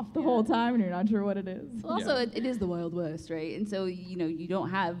something off the whole time, and you're not sure what it is. Well, also, Yeah. it is the Wild West, right? And so, you know, you don't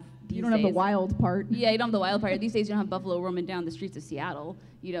have. You these don't have the days- wild part. Yeah, you don't have the wild part. These days, you don't have buffalo roaming down the streets of Seattle,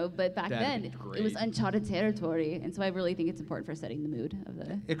 you know. But back That'd then, be it was great. uncharted territory, and so I really think it's important for setting the mood of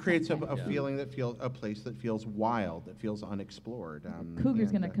the. It creates a content. feeling that feels a place that feels wild, that feels unexplored.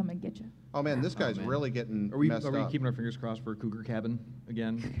 Cougar's and, gonna come and get you. Oh man, this guy's man. really getting Are we messed up. keeping our fingers crossed for a cougar cabin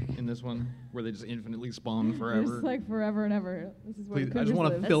again in this one, where they just infinitely spawn forever? Just like forever and ever. This is where Please, the I just cougars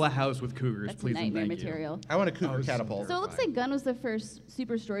want live. to fill a house with cougars, That's please and nightmare thank material. I want a cougar Oh, so catapult. So it looks like Gun was the first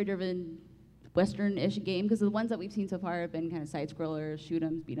super story-driven Western-ish game because the ones that we've seen so far have been kind of side-scrollers, shoot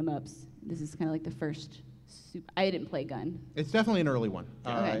 'ems, beat 'em ups. This is kind of like the first. I didn't play Gun. It's definitely an early one.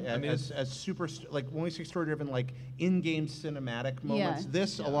 Okay. I mean, As super, like when we say story-driven, like in-game cinematic moments. Yeah.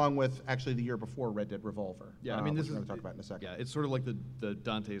 This, along with actually the year before, Red Dead Revolver. Yeah, I mean, this which we're is going to talk about in a second. Yeah, it's sort of like the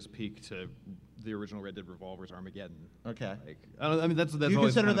Dante's Peak to the original Red Dead Revolver's Armageddon. Okay. Like, I mean, that's Do you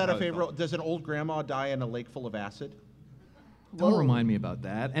always consider kind of that how a I favorite? felt. Does an old grandma die in a lake full of acid? Don't Whoa. remind me about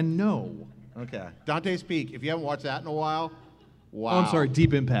that. And no. Okay. Dante's Peak. If you haven't watched that in a while, wow. Oh, I'm sorry.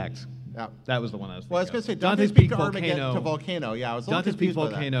 Deep Impact. Yeah. That was the one I was. Well, I was thinking going to say of. Dante's Peak to Armageddon to Volcano. Yeah, I was a little Dante's Peak confused by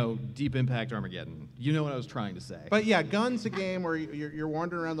that. Volcano, Deep Impact Armageddon. You know what I was trying to say. But yeah, Gun's a game where you're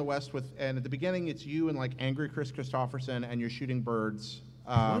wandering around the West with, and at the beginning it's you and like angry Chris Christopherson, and you're shooting birds.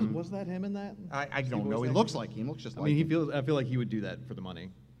 was that him in that? I don't Steve know. He Ozek? looks like him. He looks just I like mean, him. I feel like he would do that for the money.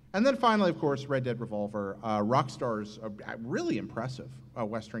 And then finally, of course, Red Dead Revolver. Rockstar's a really impressive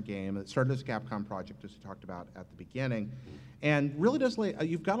Western game. It started as a Capcom project, as we talked about at the beginning. And really does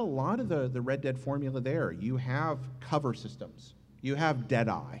you've got a lot of the Red Dead formula there. You have cover systems. You have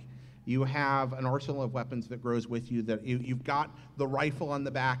Deadeye. You have an arsenal of weapons that grows with you. That you've got the rifle on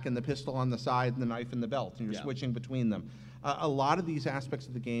the back and the pistol on the side and the knife in the belt, and you're Yeah. switching between them. A lot of these aspects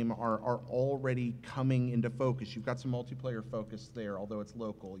of the game are already coming into focus. You've got some multiplayer focus there, although it's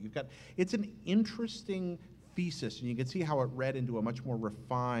local. It's an interesting thesis, and you can see how it read into a much more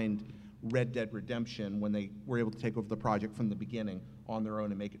refined Red Dead Redemption when they were able to take over the project from the beginning on their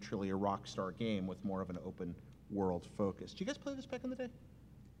own and make it truly a Rockstar game with more of an open world focus. Did you guys play this back in the day?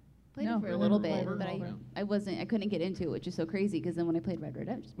 Played No. it for a Red little Dead bit, Revolver. but I couldn't get into it, which is so crazy because then when I played Red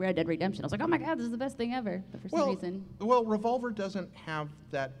Dead Redemption, I was like, oh my god, this is the best thing ever. But for some reason, Well, Revolver doesn't have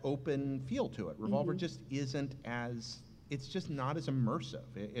that open feel to it. Revolver just isn't as it's just not as immersive.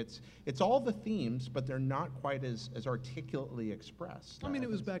 It's all the themes, but they're not quite as articulately expressed. I mean, it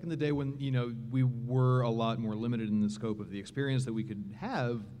was back in the day when, we were a lot more limited in the scope of the experience that we could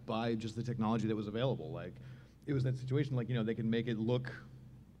have by just the technology that was available. Like, it was that situation, like, they could make it look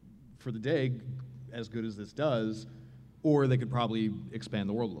for the day as good as this does, or they could probably expand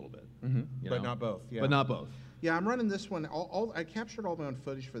the world a little bit. But not both. Yeah. But not both. Yeah, I'm running this one. I captured all my own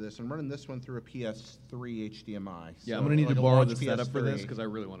footage for this. I'm running this one through a PS3 HDMI. Yeah, So I'm gonna need like to a borrow launch the setup for this PS3. because I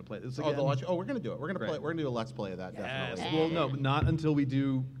really want to play this Oh, again. the launch. Oh, we're gonna do it. We're gonna Great. play. We're gonna do a Let's Play of that. Yes. Definitely. Well, no, not until we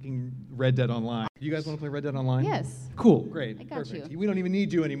do Red Dead Online. You guys want to play Red Dead Online? Yes. Cool. Great. I got Perfect. you. We don't even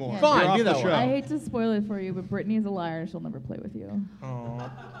need you anymore. Yeah. Fine, You're off do the that show. one. I hate to spoil it for you, but Brittany is a liar and she'll never play with you.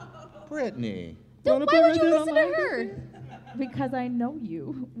 Oh, Brittany. Don't, why would you listen to her? Because I know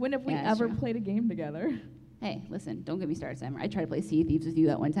you. When have we Yeah, that's ever true. played a game together? Hey, listen, don't get me started, Sam. I tried to play Sea of Thieves with you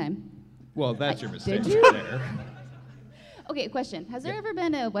that one time. Well, that's your mistake. Did you? right there. Okay, question. Has there ever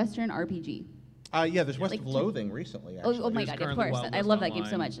been a Western RPG? Yeah, there's West Like of to- Loathing recently. Actually. Oh my There's god, of currently course. Wild I West love that game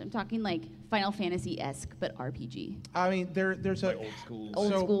so Online. much. I'm talking like Final Fantasy-esque, but RPG. I mean, there's a Old school.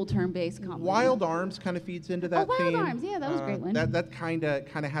 Old So, school turn-based combat. Wild Arms kind of feeds into that Wild theme. Arms, yeah, that was a great one. That kind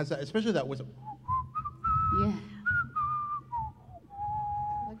of has that, especially that was. Yeah.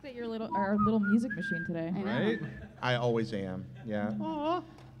 I like that you're our little music machine today. I know. Right? I always am. Yeah.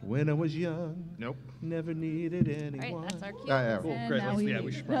 When I was young, Nope. never needed anyone. that's our cue. Yeah. Cool. And Great. now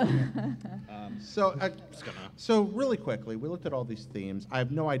We should probably. So, Just gonna. so really quickly, we looked at all these themes. I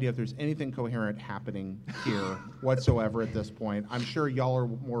have no idea if there's anything coherent happening here whatsoever at this point. I'm sure y'all are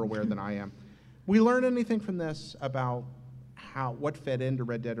more aware than I am. We learn anything from this about what fed into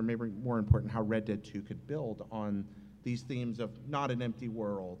Red Dead, or maybe more important, how Red Dead 2 could build on these themes of not an empty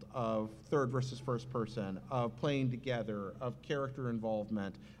world, of third versus first person, of playing together, of character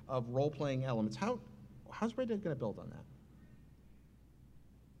involvement, of role-playing elements. How's Red Dead going to build on that?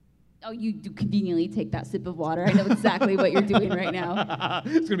 Oh, you do conveniently take that sip of water. I know exactly what you're doing right now.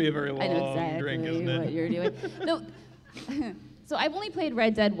 It's gonna be a very I know long exactly drink, isn't it? what you're doing. No. So I've only played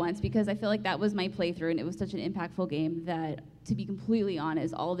Red Dead once because I feel like that was my playthrough, and it was such an impactful game that, to be completely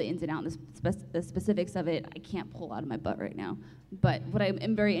honest, all the ins and outs, the specifics of it, I can't pull out of my butt right now. But what I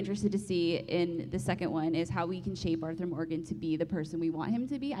am very interested to see in the second one is how we can shape Arthur Morgan to be the person we want him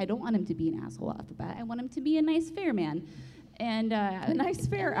to be. I don't want him to be an asshole off the bat. I want him to be a nice, fair man. And A nice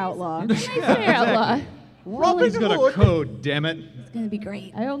fair outlaw. nice, fair outlaw. He's got a code, damn it. It's gonna be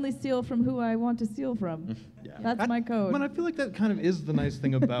great. I only steal from who I want to steal from. Yeah. That's my code. Man, I feel like that kind of is the nice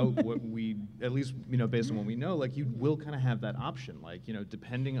thing about what we, at least, based on what we know, like, you will kind of have that option. Like,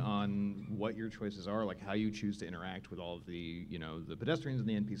 depending on what your choices are, like how you choose to interact with all of the, the pedestrians and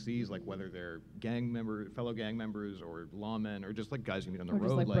the NPCs, like whether they're fellow gang members or lawmen or just like guys you meet on the Or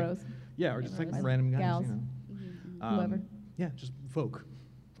road. just like bros. Yeah, or just like Bros. random guys, Gals. Whoever. Yeah, just folk.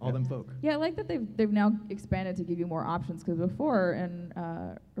 All them folk. Yeah, I like that they've now expanded to give you more options, because before in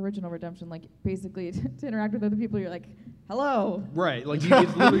Original Redemption, like basically to interact with other people, you're like, hello. Right, like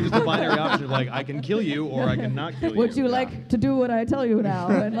it's literally just a binary option of like, I can kill you or I can not kill you. Would you like to do what I tell you now?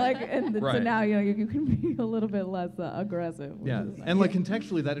 So Right. now you can be a little bit less aggressive. which Yeah, is nice. and like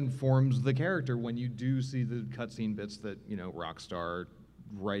contextually, that informs the character when you do see the cutscene bits that Rockstar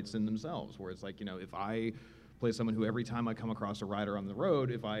writes in themselves, where it's like, if I play someone who every time I come across a rider on the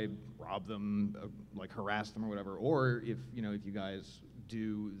road, if I rob them, like harass them or whatever, or if you guys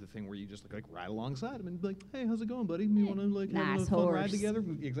do the thing where you just like ride alongside them and be like, hey, how's it going, buddy? You want to like have Nice a fun ride horse. together?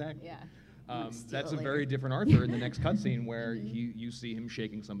 Exactly. Yeah. That's a later. very different Arthur in the next cutscene where you see him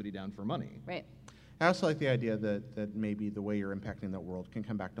shaking somebody down for money. Right. I also like the idea that maybe the way you're impacting that world can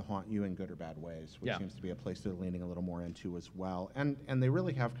come back to haunt you in good or bad ways, which Yeah. seems to be a place they're leaning a little more into as well. And they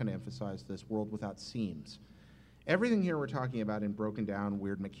really have kind of emphasized this world without seams. Everything here we're talking about in broken down,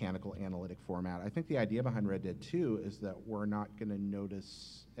 weird mechanical analytic format. I think the idea behind Red Dead 2 is that we're not going to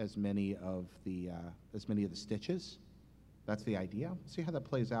notice as many of the stitches. That's the idea. See how that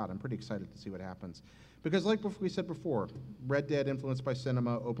plays out. I'm pretty excited to see what happens. Because like we said before, Red Dead influenced by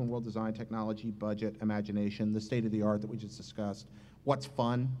cinema, open world design, technology, budget, imagination, the state of the art that we just discussed. What's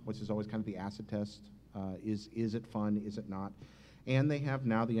fun, which is always kind of the acid test. Is it fun? Is it not? And they have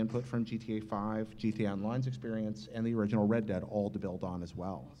now the input from GTA 5, GTA Online's experience, and the original Red Dead all to build on as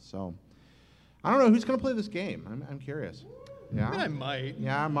well. So I don't know who's going to play this game. I'm curious. Yeah, I might.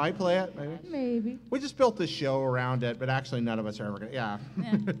 Yeah, I might play it. Maybe. Maybe. We just built this show around it, but actually none of us are ever going to. Yeah.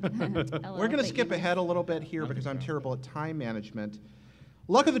 We're going to skip ahead a little bit here because I'm terrible at time management.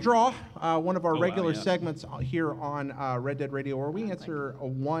 Luck of the Draw, one of our regular segments here on Red Dead Radio, where we answer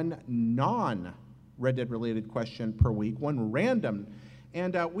one non-Red Dead related question per week, one random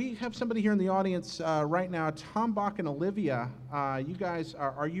And we have somebody here in the audience right now, Tom Bach and Olivia. You guys,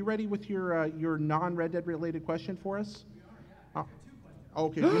 are you ready with your non-Red Dead related question for us?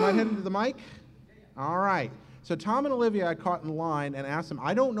 Okay, you might head into the mic? All right. So Tom and Olivia I caught in line and asked them,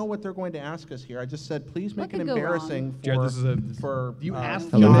 I don't know what they're going to ask us here. I just said, please make What it could go embarrassing Jared, for... this is a- for You asked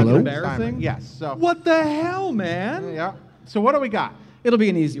John them to make it and embarrassing? Simon. Yes. So, What the hell, man? yeah. So what do we got? It'll be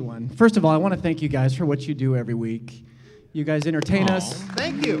an easy one. First of all, I want to thank you guys for what you do every week. You guys entertain us,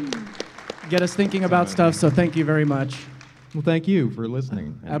 Thank you. get us thinking about stuff, so thank you very much. Well, thank you for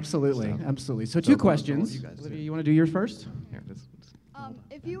listening. Absolutely, So- absolutely. So So two fun for all questions. you guys to Olivia, do. you want to do yours first? Here,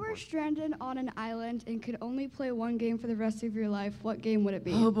 If you were stranded on an island and could only play one game for the rest of your life, what game would it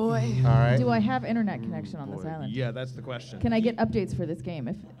be? Oh boy. All right. Do I have internet connection on this Boy, island? Yeah, that's the question. Can I get updates for this game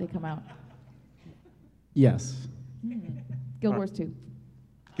if they come out? Yes. Guild Wars 2.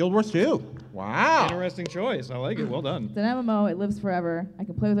 Guild Wars 2. Wow. Interesting choice. I like it. Well done. It's an MMO. It lives forever. I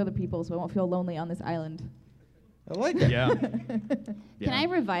can play with other people, so I won't feel lonely on this island. I like it. Yeah. Can I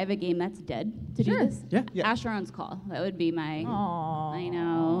revive a game that's dead to Sure. do this? Yeah. Yeah. Asheron's Call. That would be my. Aww. I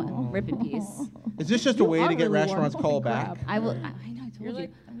know. Rip in peace. Is this just a You way to are get really warm. restaurants Holy call back? crap. I will. I know. I told You're you.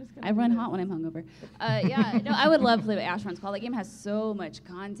 like, I'm just gonna I run do hot it. when I'm hungover. Yeah. No, I would love to play with Asheron's Call. That game has so much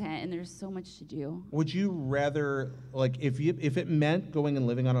content and there's so much to do. Would you rather, like, if it meant going and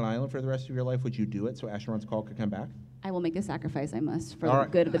living on an island for the rest of your life, would you do it so Asheron's Call could come back? I will make the sacrifice I must for All the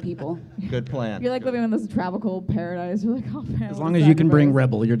right. good of the people. Good plan. You're like living in this tropical paradise. You're like, oh man. As what long a as you can bring sacrifice.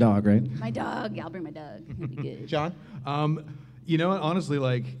 Rebel, your dog, right? My dog. Yeah, I'll bring my dog. He'll be good. John? You know what? Honestly,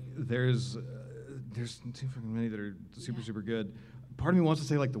 like, there's too fucking many that are super good. Part of me wants to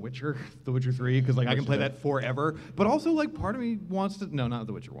say like The Witcher 3, because like I can play that forever. But also like part of me wants to not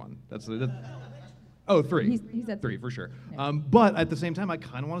The Witcher 1. Oh, 3. He said 3 for sure. But at the same time, I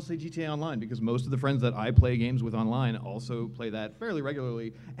kind of want to say GTA Online because most of the friends that I play games with online also play that fairly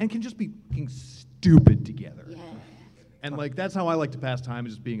regularly and can just be fucking stupid together. Yeah. And like that's how I like to pass time,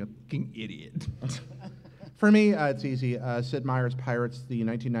 is just being a fucking idiot. For me, it's easy. Sid Meier's Pirates, the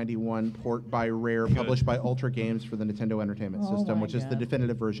 1991 port by Rare, published by Ultra Games for the Nintendo Entertainment Oh System, my which is the God.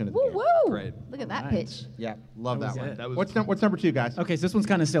 definitive version of the Woo game. woo! Great. Look at that Right. pitch. Yeah, love that, was one. it. That was- What's number 2, guys? Okay, so this one's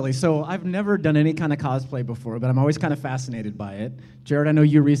kind of silly. So I've never done any kind of cosplay before, but I'm always kind of fascinated by it. Jared, I know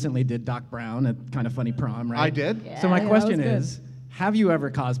you recently did Doc Brown at Kind of Funny Prom, right? I did. Yeah. So my Yeah, that question was good. is, have you ever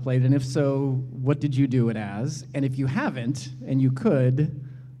cosplayed? And if so, what did you do it as? And if you haven't, and you could,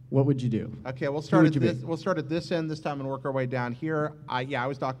 what would you do? Okay, we'll Who start would at you be? this. We'll start at this end this time and work our way down here. I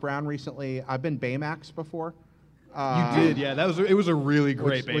was Doc Brown recently. I've been Baymax before. You did, yeah. It was a really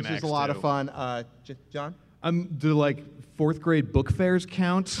great which is Baymax, a lot of too. fun. John? Do like 4th grade book fairs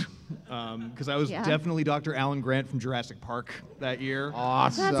count? Because I was Yeah. definitely Dr. Alan Grant from Jurassic Park that year.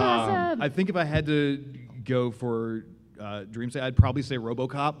 Awesome. That's awesome. I think if I had to go for Dream Say, I'd probably say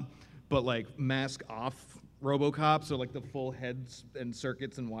RoboCop, but like mask off RoboCop, so like the full heads and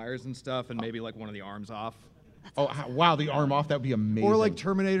circuits and wires and stuff, and maybe like one of the arms off. Wow, the arm off, that would be amazing. Or like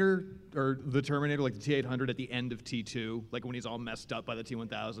Terminator, or the Terminator, like the T-800 at the end of T2, like when he's all messed up by the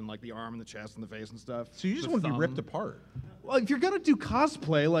T-1000, like the arm and the chest and the face and stuff. So you just The want to be thumb. ripped apart. Well, if you're gonna do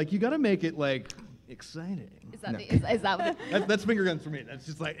cosplay, like you gotta make it like exciting. Is that what it, That's finger guns for me. That's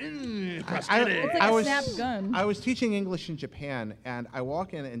just like It's prosthetic. like I a was- snap gun. I was teaching English in Japan, and I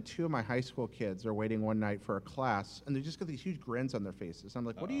walk in, and 2 of my high school kids are waiting one night for a class, and they just got these huge grins on their faces. I'm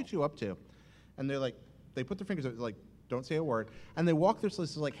like, "What are you 2 up to?" And they're like, they put their fingers up, like, "Don't say a word," and they walk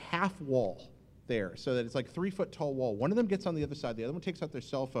this like half wall there, so that it's like 3-foot tall wall. One of them gets on the other side, the other one takes out their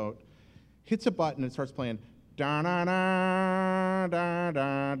cell phone, hits a button, and starts playing da da da da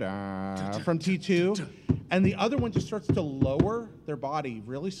da da from T2, and the other one just starts to lower their body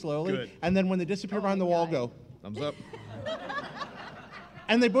really slowly, Good. and then when they disappear behind the wall, go. Thumbs up.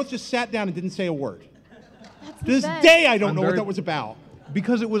 And they both just sat down and didn't say a word. To the this best. day, I don't I'm know what very- that was about.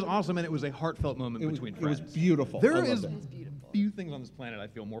 Because it was awesome and it was a heartfelt moment between It was friends. beautiful. I There loved is it. few things on this planet I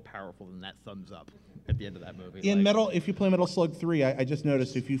feel more powerful than that thumbs up at the end of that movie. In Like, Metal, if you play Metal Slug 3, I just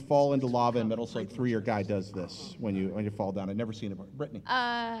noticed if you fall into lava in Metal Slug 3, your guy does this when you fall down. I'd never seen it before. Brittany.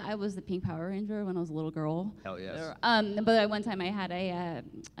 I was the Pink Power Ranger when I was a little girl. Hell yes. But one time I had a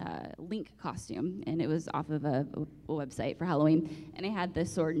Link costume, and it was off of a website for Halloween, and I had the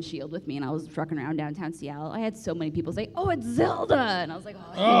sword and shield with me, and I was trucking around downtown Seattle. I had so many people say, "Oh, it's Zelda," and I was like,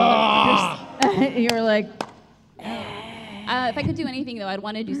 "Oh." You were like, If I could do anything, though, I'd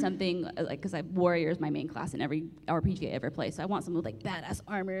want to do something like, because Warrior is my main class in every RPG I ever play, so I want someone with like badass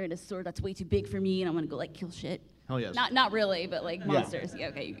armor and a sword that's way too big for me, and I want to go like kill shit. Hell yes. Not really, but like monsters. Yeah,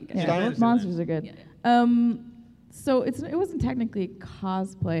 okay, you can. yeah, Steiner? monsters are good. Yeah, So it wasn't technically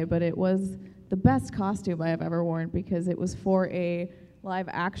cosplay, but it was the best costume I have ever worn because it was for a live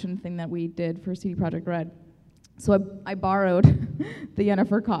action thing that we did for CD Projekt Red. So I borrowed the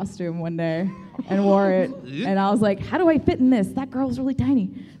Yennefer costume one day and wore it, and I was like, how do I fit in this? That girl's really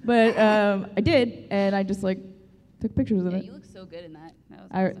tiny. But I did, and I just like took pictures of Yeah, it. you look so good in that. That was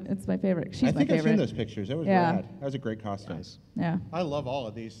awesome. It's my favorite. She's I my think I've favorite. seen those pictures. That was Yeah. rad. That was a great costume. Yeah. I love all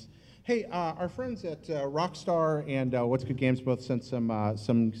of these. Hey, our friends at Rockstar and What's Good Games both sent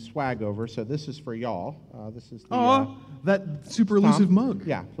some swag over. So this is for y'all. This is the That super Tom? elusive mug.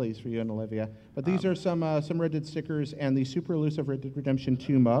 Yeah, please, for you and Olivia. But these are some Red Dead stickers and the super elusive Red Dead Redemption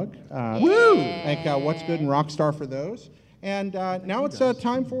 2 mug. Woo! Thank What's Good and Rockstar for those. And now it's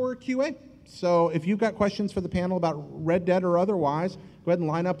time for QA. So if you've got questions for the panel about Red Dead or otherwise, go ahead and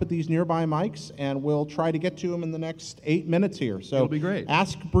line up at these nearby mics, and we'll try to get to them in the next 8 minutes here. So It'll be great.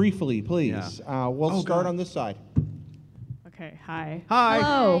 Ask briefly, please. Yeah. We'll start on this side. Okay, hi. Hi.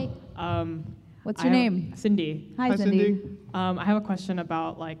 Hello. What's your name? Cindy. Hi, Cindy. I have a question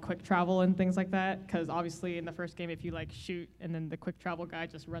about like quick travel and things like that, because obviously in the first game, if you like shoot and then the quick travel guy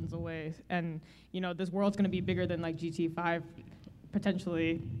just runs away, and you know this world's gonna be bigger than like GT5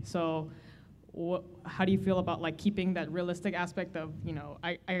 potentially. So, how do you feel about like keeping that realistic aspect of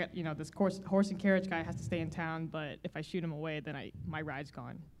this horse and carriage guy has to stay in town, but if I shoot him away, then my ride's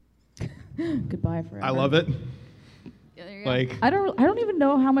gone. Goodbye forever. I love it. Yeah, there you go. Like, I don't even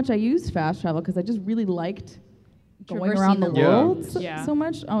know how much I use fast travel because I just really liked going Traversing around the the world world. so, Yeah. so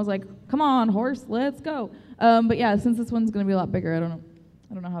much. I was like, come on, horse, let's go. But yeah, since this one's gonna be a lot bigger, I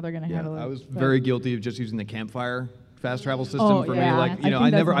don't know how they're gonna handle it. I was but- very guilty of just using the campfire fast travel system Oh, for yeah. me. Like, I you know, think I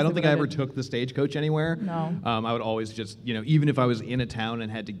that's never, I most don't of think what I I ever did. took the stagecoach anywhere. No. I would always just, even if I was in a town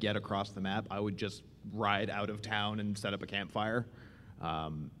and had to get across the map, I would just ride out of town and set up a campfire. I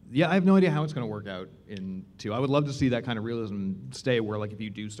have no idea how it's going to work out in 2. I would love to see that kind of realism stay where, like, if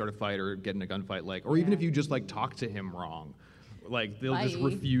you do start a fight or get in a gunfight, like, or even if you just, like, talk to him wrong, like, they'll just Bye.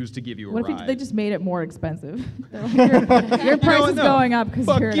 refuse to give you a What ride. if they just made it more expensive? They're like, your price is no. going up because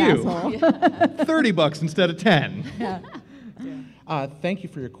Fuck you're an you. asshole. $30 instead of 10. Yeah. Thank you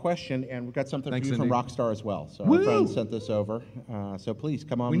for your question, and we've got something Thanks, for you from Cindy. Rockstar as well. So Woo! our friend sent this over. So please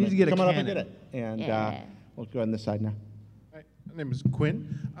come on. We need to get a come on up and cannon. get it. And Yeah. we'll go on this side now. Hi, my name is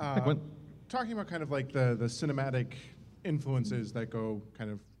Quinn. Quinn. Talking about kind of like the cinematic influences that go kind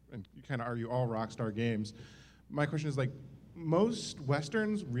of, and you kind of argue all Rockstar games. My question is like, most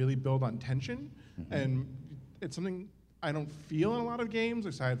Westerns really build on tension, and it's something I don't feel in a lot of games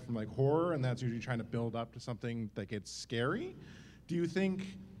aside from like horror, and that's usually trying to build up to something that gets scary. Do you think,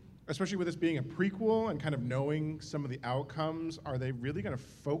 especially with this being a prequel and kind of knowing some of the outcomes, are they really going to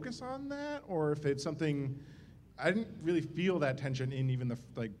focus on that, or if it's something? I didn't really feel that tension in even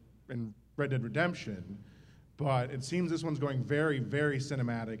in Red Dead Redemption, but it seems this one's going very, very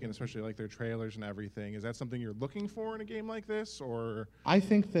cinematic, and especially like their trailers and everything. Is that something you're looking for in a game like this, or? I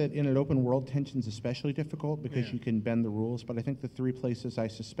think that in an open world, tension's especially difficult because Yeah. you can bend the rules. But I think the 3 places I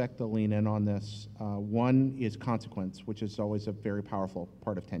suspect they'll lean in on this, 1 is consequence, which is always a very powerful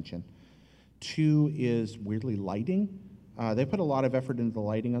part of tension. 2 is weirdly lighting. They put a lot of effort into the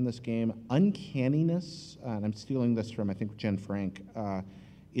lighting on this game. Uncanniness, and I'm stealing this from I think Jen Frank,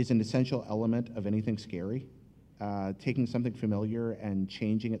 is an essential element of anything scary. Taking something familiar and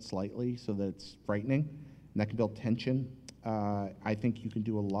changing it slightly so that it's frightening, and that can build tension. I think you can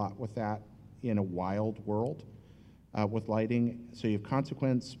do a lot with that in a wild world with lighting. So you have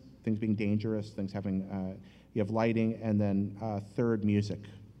consequence, things being dangerous, things having, you have lighting, and then 3rd, music,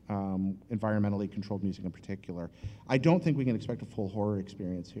 environmentally controlled music in particular. I don't think we can expect a full horror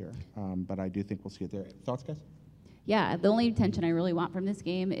experience here, but I do think we'll see it there. Thoughts, guys? Yeah, the only tension I really want from this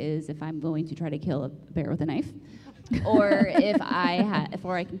game is if I'm going to try to kill a bear with a knife, or if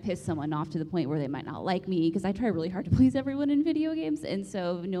I can piss someone off to the point where they might not like me, because I try really hard to please everyone in video games, and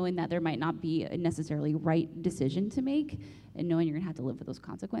so knowing that there might not be a necessarily right decision to make, and knowing you're gonna have to live with those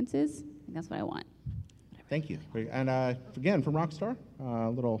consequences, I think that's what I want. Thank you. And again, from Rockstar,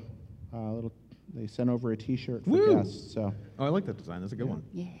 little, they sent over a T-shirt for Woo! guests. So Oh, I like that design. That's a good one.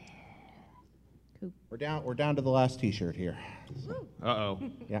 Yeah. Cool. we're down to the last T-shirt here. Uh-oh.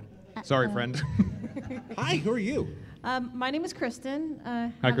 Yeah. Sorry, friend. Hi, who are you? My name is Kristen.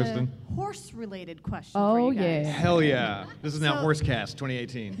 Hi, Kristen. Horse-related question Oh, for you guys. yeah. Hell yeah. This is now So- Horsecast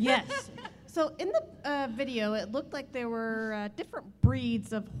 2018. Yes. So in the video, it looked like there were different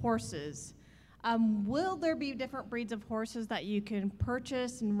breeds of horses. Will there be different breeds of horses that you can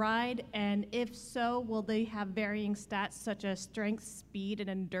purchase and ride? And if so, will they have varying stats such as strength, speed, and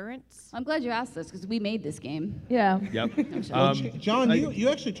endurance? I'm glad you asked this, because we made this game. Yeah. Yep. John, you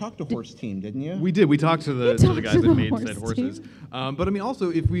actually talked to Horse Team, didn't you? We did. We talked to the talked guys to that the made horse said horses. team. But I mean, also,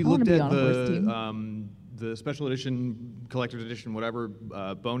 if we I wanna looked be at on a horse team. the special edition, collector's edition, whatever,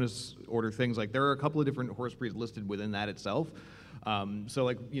 bonus order things, like there are a couple of different horse breeds listed within that itself. So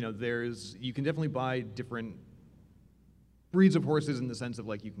like, you know, you can definitely buy different breeds of horses in the sense of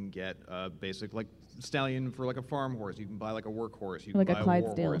like you can get a basic like stallion for like a farm horse. You can buy like a work horse. You can Like a buy a war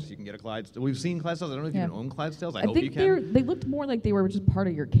Clydesdale. horse. You can get a Clydesdale. We've seen Clydesdales. I don't know if you Yeah. even own Clydesdales. I I hope you think can. they looked more like they were just part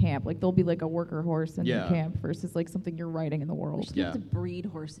of your camp. Like they'll be like a worker horse in your Yeah. camp versus like something you're riding in the We world. should be able to breed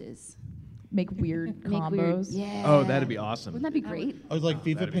horses. Make weird Make weird- combos. yeah. Oh, that'd be awesome. Wouldn't that be great? I was like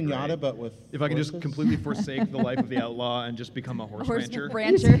Viva That'd be Pinata, great. but with If I could just horses? completely forsake the life of the outlaw and just become a horse horse rancher,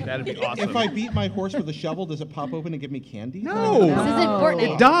 rancher. that'd be awesome. If I beat my horse with a shovel, does it pop open and give me candy? No. This isn't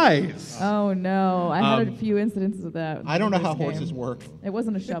Fortnite. It dies. Oh no, I had a Um, few incidences of that. I don't know in how this horses game. work. It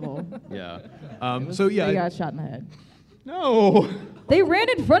wasn't a shovel. Yeah. They Yeah. got shot in the head. No. They ran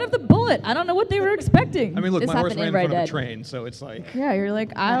in front of the bullet. I don't know what they were expecting. I mean, look, This my horse happened ran in in Red front of a Dead. train, so it's like. Yeah, you're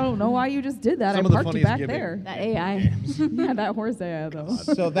like, I don't know why you just did that. Some I of the parked you funniest back giving. there. That AI. Yeah, that horse AI though.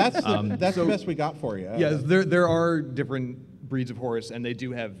 So that's the so- best we got for you. Yeah, there are different breeds of horse, and they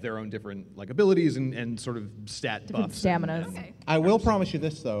do have their own different like abilities and sort of stat Different buffs. staminas. I will promise you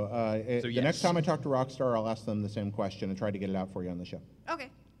this though. The yes. next time I talk to Rockstar, I'll ask them the same question and try to get it out for you on the show. Okay.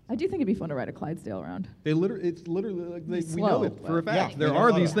 I do think it'd be fun to ride a Clydesdale around. It's literally like we Slow, know it for a but- fact. Yeah, there we are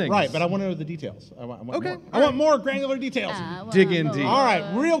know these that. things. Right, but I want to know the details. I want Okay, more. I want more granular details. Dig in deep. All right,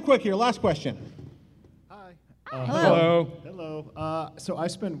 real quick here. Last question. Hello. Hello. So I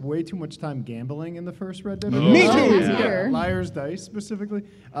spent way too much time gambling in the first Red Dead. Me Oh, too. yeah. Here. Liar's Dice specifically.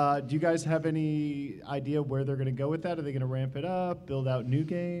 Do you guys have any idea where they're going to go with that? Are they going to ramp it up, build out new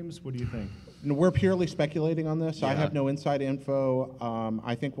games? What do you think? No, we're purely speculating on this. I Yeah. have no inside info.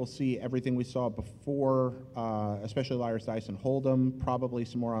 I think we'll see everything we saw before, especially Liar's Dice and Hold'em. Probably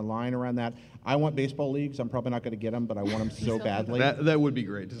some more online around that. I want baseball leagues. I'm probably not going to get them, but I want them so badly. That would be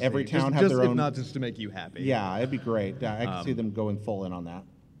great. To see. Every town just, have just their if own- not just to make you happy. Yeah, it'd be great. I can see them going full in on that.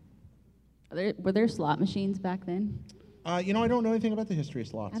 Were there slot machines back then? I don't know anything about the history of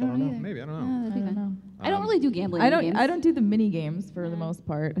slots. I don't know. Maybe I don't know. Oh, that'd be I don't fun. know. I don't really do gambling. I games. don't do the mini games for the most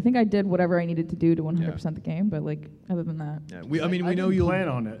part. I think I did whatever I needed to do to 100% the game, but like other than that, Yeah, we know didn't you'll. plan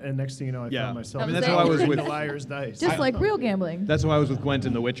on it, and next thing you know, I Yeah. found myself. I mean, that's in why I was with- Liar's Dice. just like real gambling. That's why I was with Gwent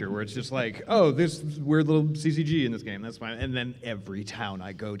in The Witcher, where it's just like, oh, there's weird little CCG in this game. That's fine. And then every town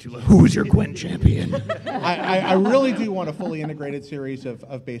I go to, like, who's your Gwent champion? I really do want a fully integrated series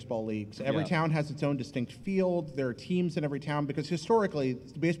of baseball leagues. Every Yeah. town has its own distinct field. There are teams in every town because historically,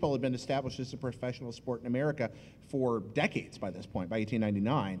 baseball had been established as a professional sport in America for decades by this point, by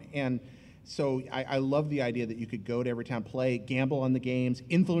 1899. And so I love the idea that you could go to every town, play, gamble on the games,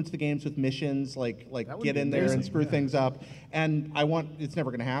 influence the games with missions, like That would get be in there and amazing, screw yeah. things up. And it's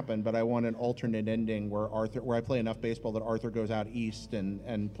never going to happen, but I want an alternate ending where I play enough baseball that Arthur goes out east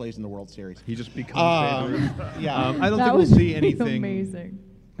and plays in the World Series. He just becomes favorite. Yeah. I don't That think we'll would see be anything. amazing.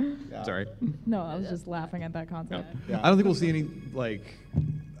 Sorry. No, I was just laughing at that concept. Yeah. I don't think we'll see any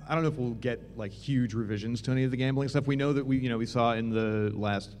I don't know if we'll get like huge revisions to any of the gambling stuff. We know that we saw in the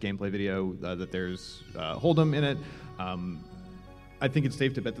last gameplay video that there's Hold'em in it. I think it's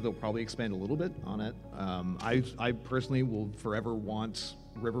safe to bet that they'll probably expand a little bit on it. I personally will forever want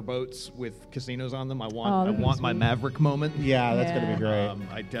riverboats with casinos on them. I want that'd be my sweet. Maverick moment. Yeah, that's going to be great.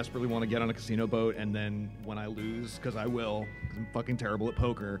 I desperately want to get on a casino boat, and then when I lose, because I will, 'cause I'm fucking terrible at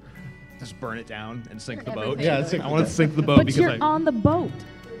poker, just burn it down and sink the boat. everything. Yeah, sink I the want boat. to sink the boat But because you're on the boat.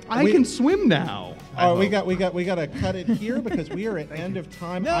 I can swim now. Oh, we got to cut it here because we are at end of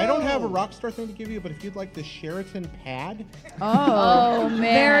time. I don't have a Rockstar thing to give you, but if you'd like the Sheraton pad. Oh, man.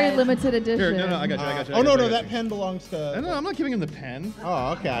 Very limited edition. Here, no, I got you. I got you. Oh no, that pen belongs to. No, I'm not giving him the pen.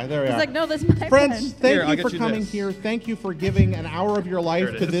 Oh, okay, there we He's are. like, no, that's my Friends, pen. thank Here, I'll you get for you coming this. here. Thank you for giving an hour of your life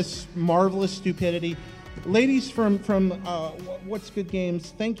There it to is. this marvelous stupidity. Ladies from What's Good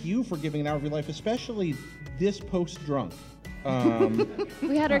Games, thank you for giving an hour of your life, especially this post-drunk.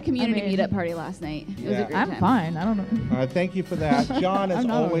 We had our community mean- meetup party last night. It was Yeah. a great I'm time. fine. I don't know. Thank you for that. John, as I'm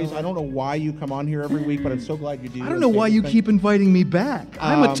not always, on I don't know why you come on here every week, but I'm so glad you do. I don't know why you keep inviting me back.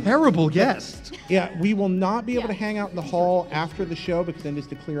 I'm a terrible guest. Yeah, we will not be able to hang out in the hall after the show because then it's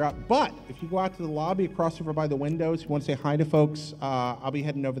to clear out. But if you go out to the lobby across over by the windows, if you want to say hi to folks, I'll be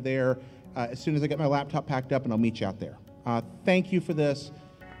heading over there as soon as I get my laptop packed up, and I'll meet you out there. Thank you for this.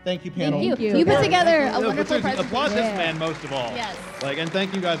 Thank you, panel. Thank you. You put together a No, but wonderful seriously, presentation. applaud this man most of all. Yes. And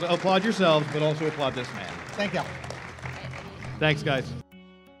thank you guys. Applaud yourselves, but also applaud this man. Thank you. Thanks, guys.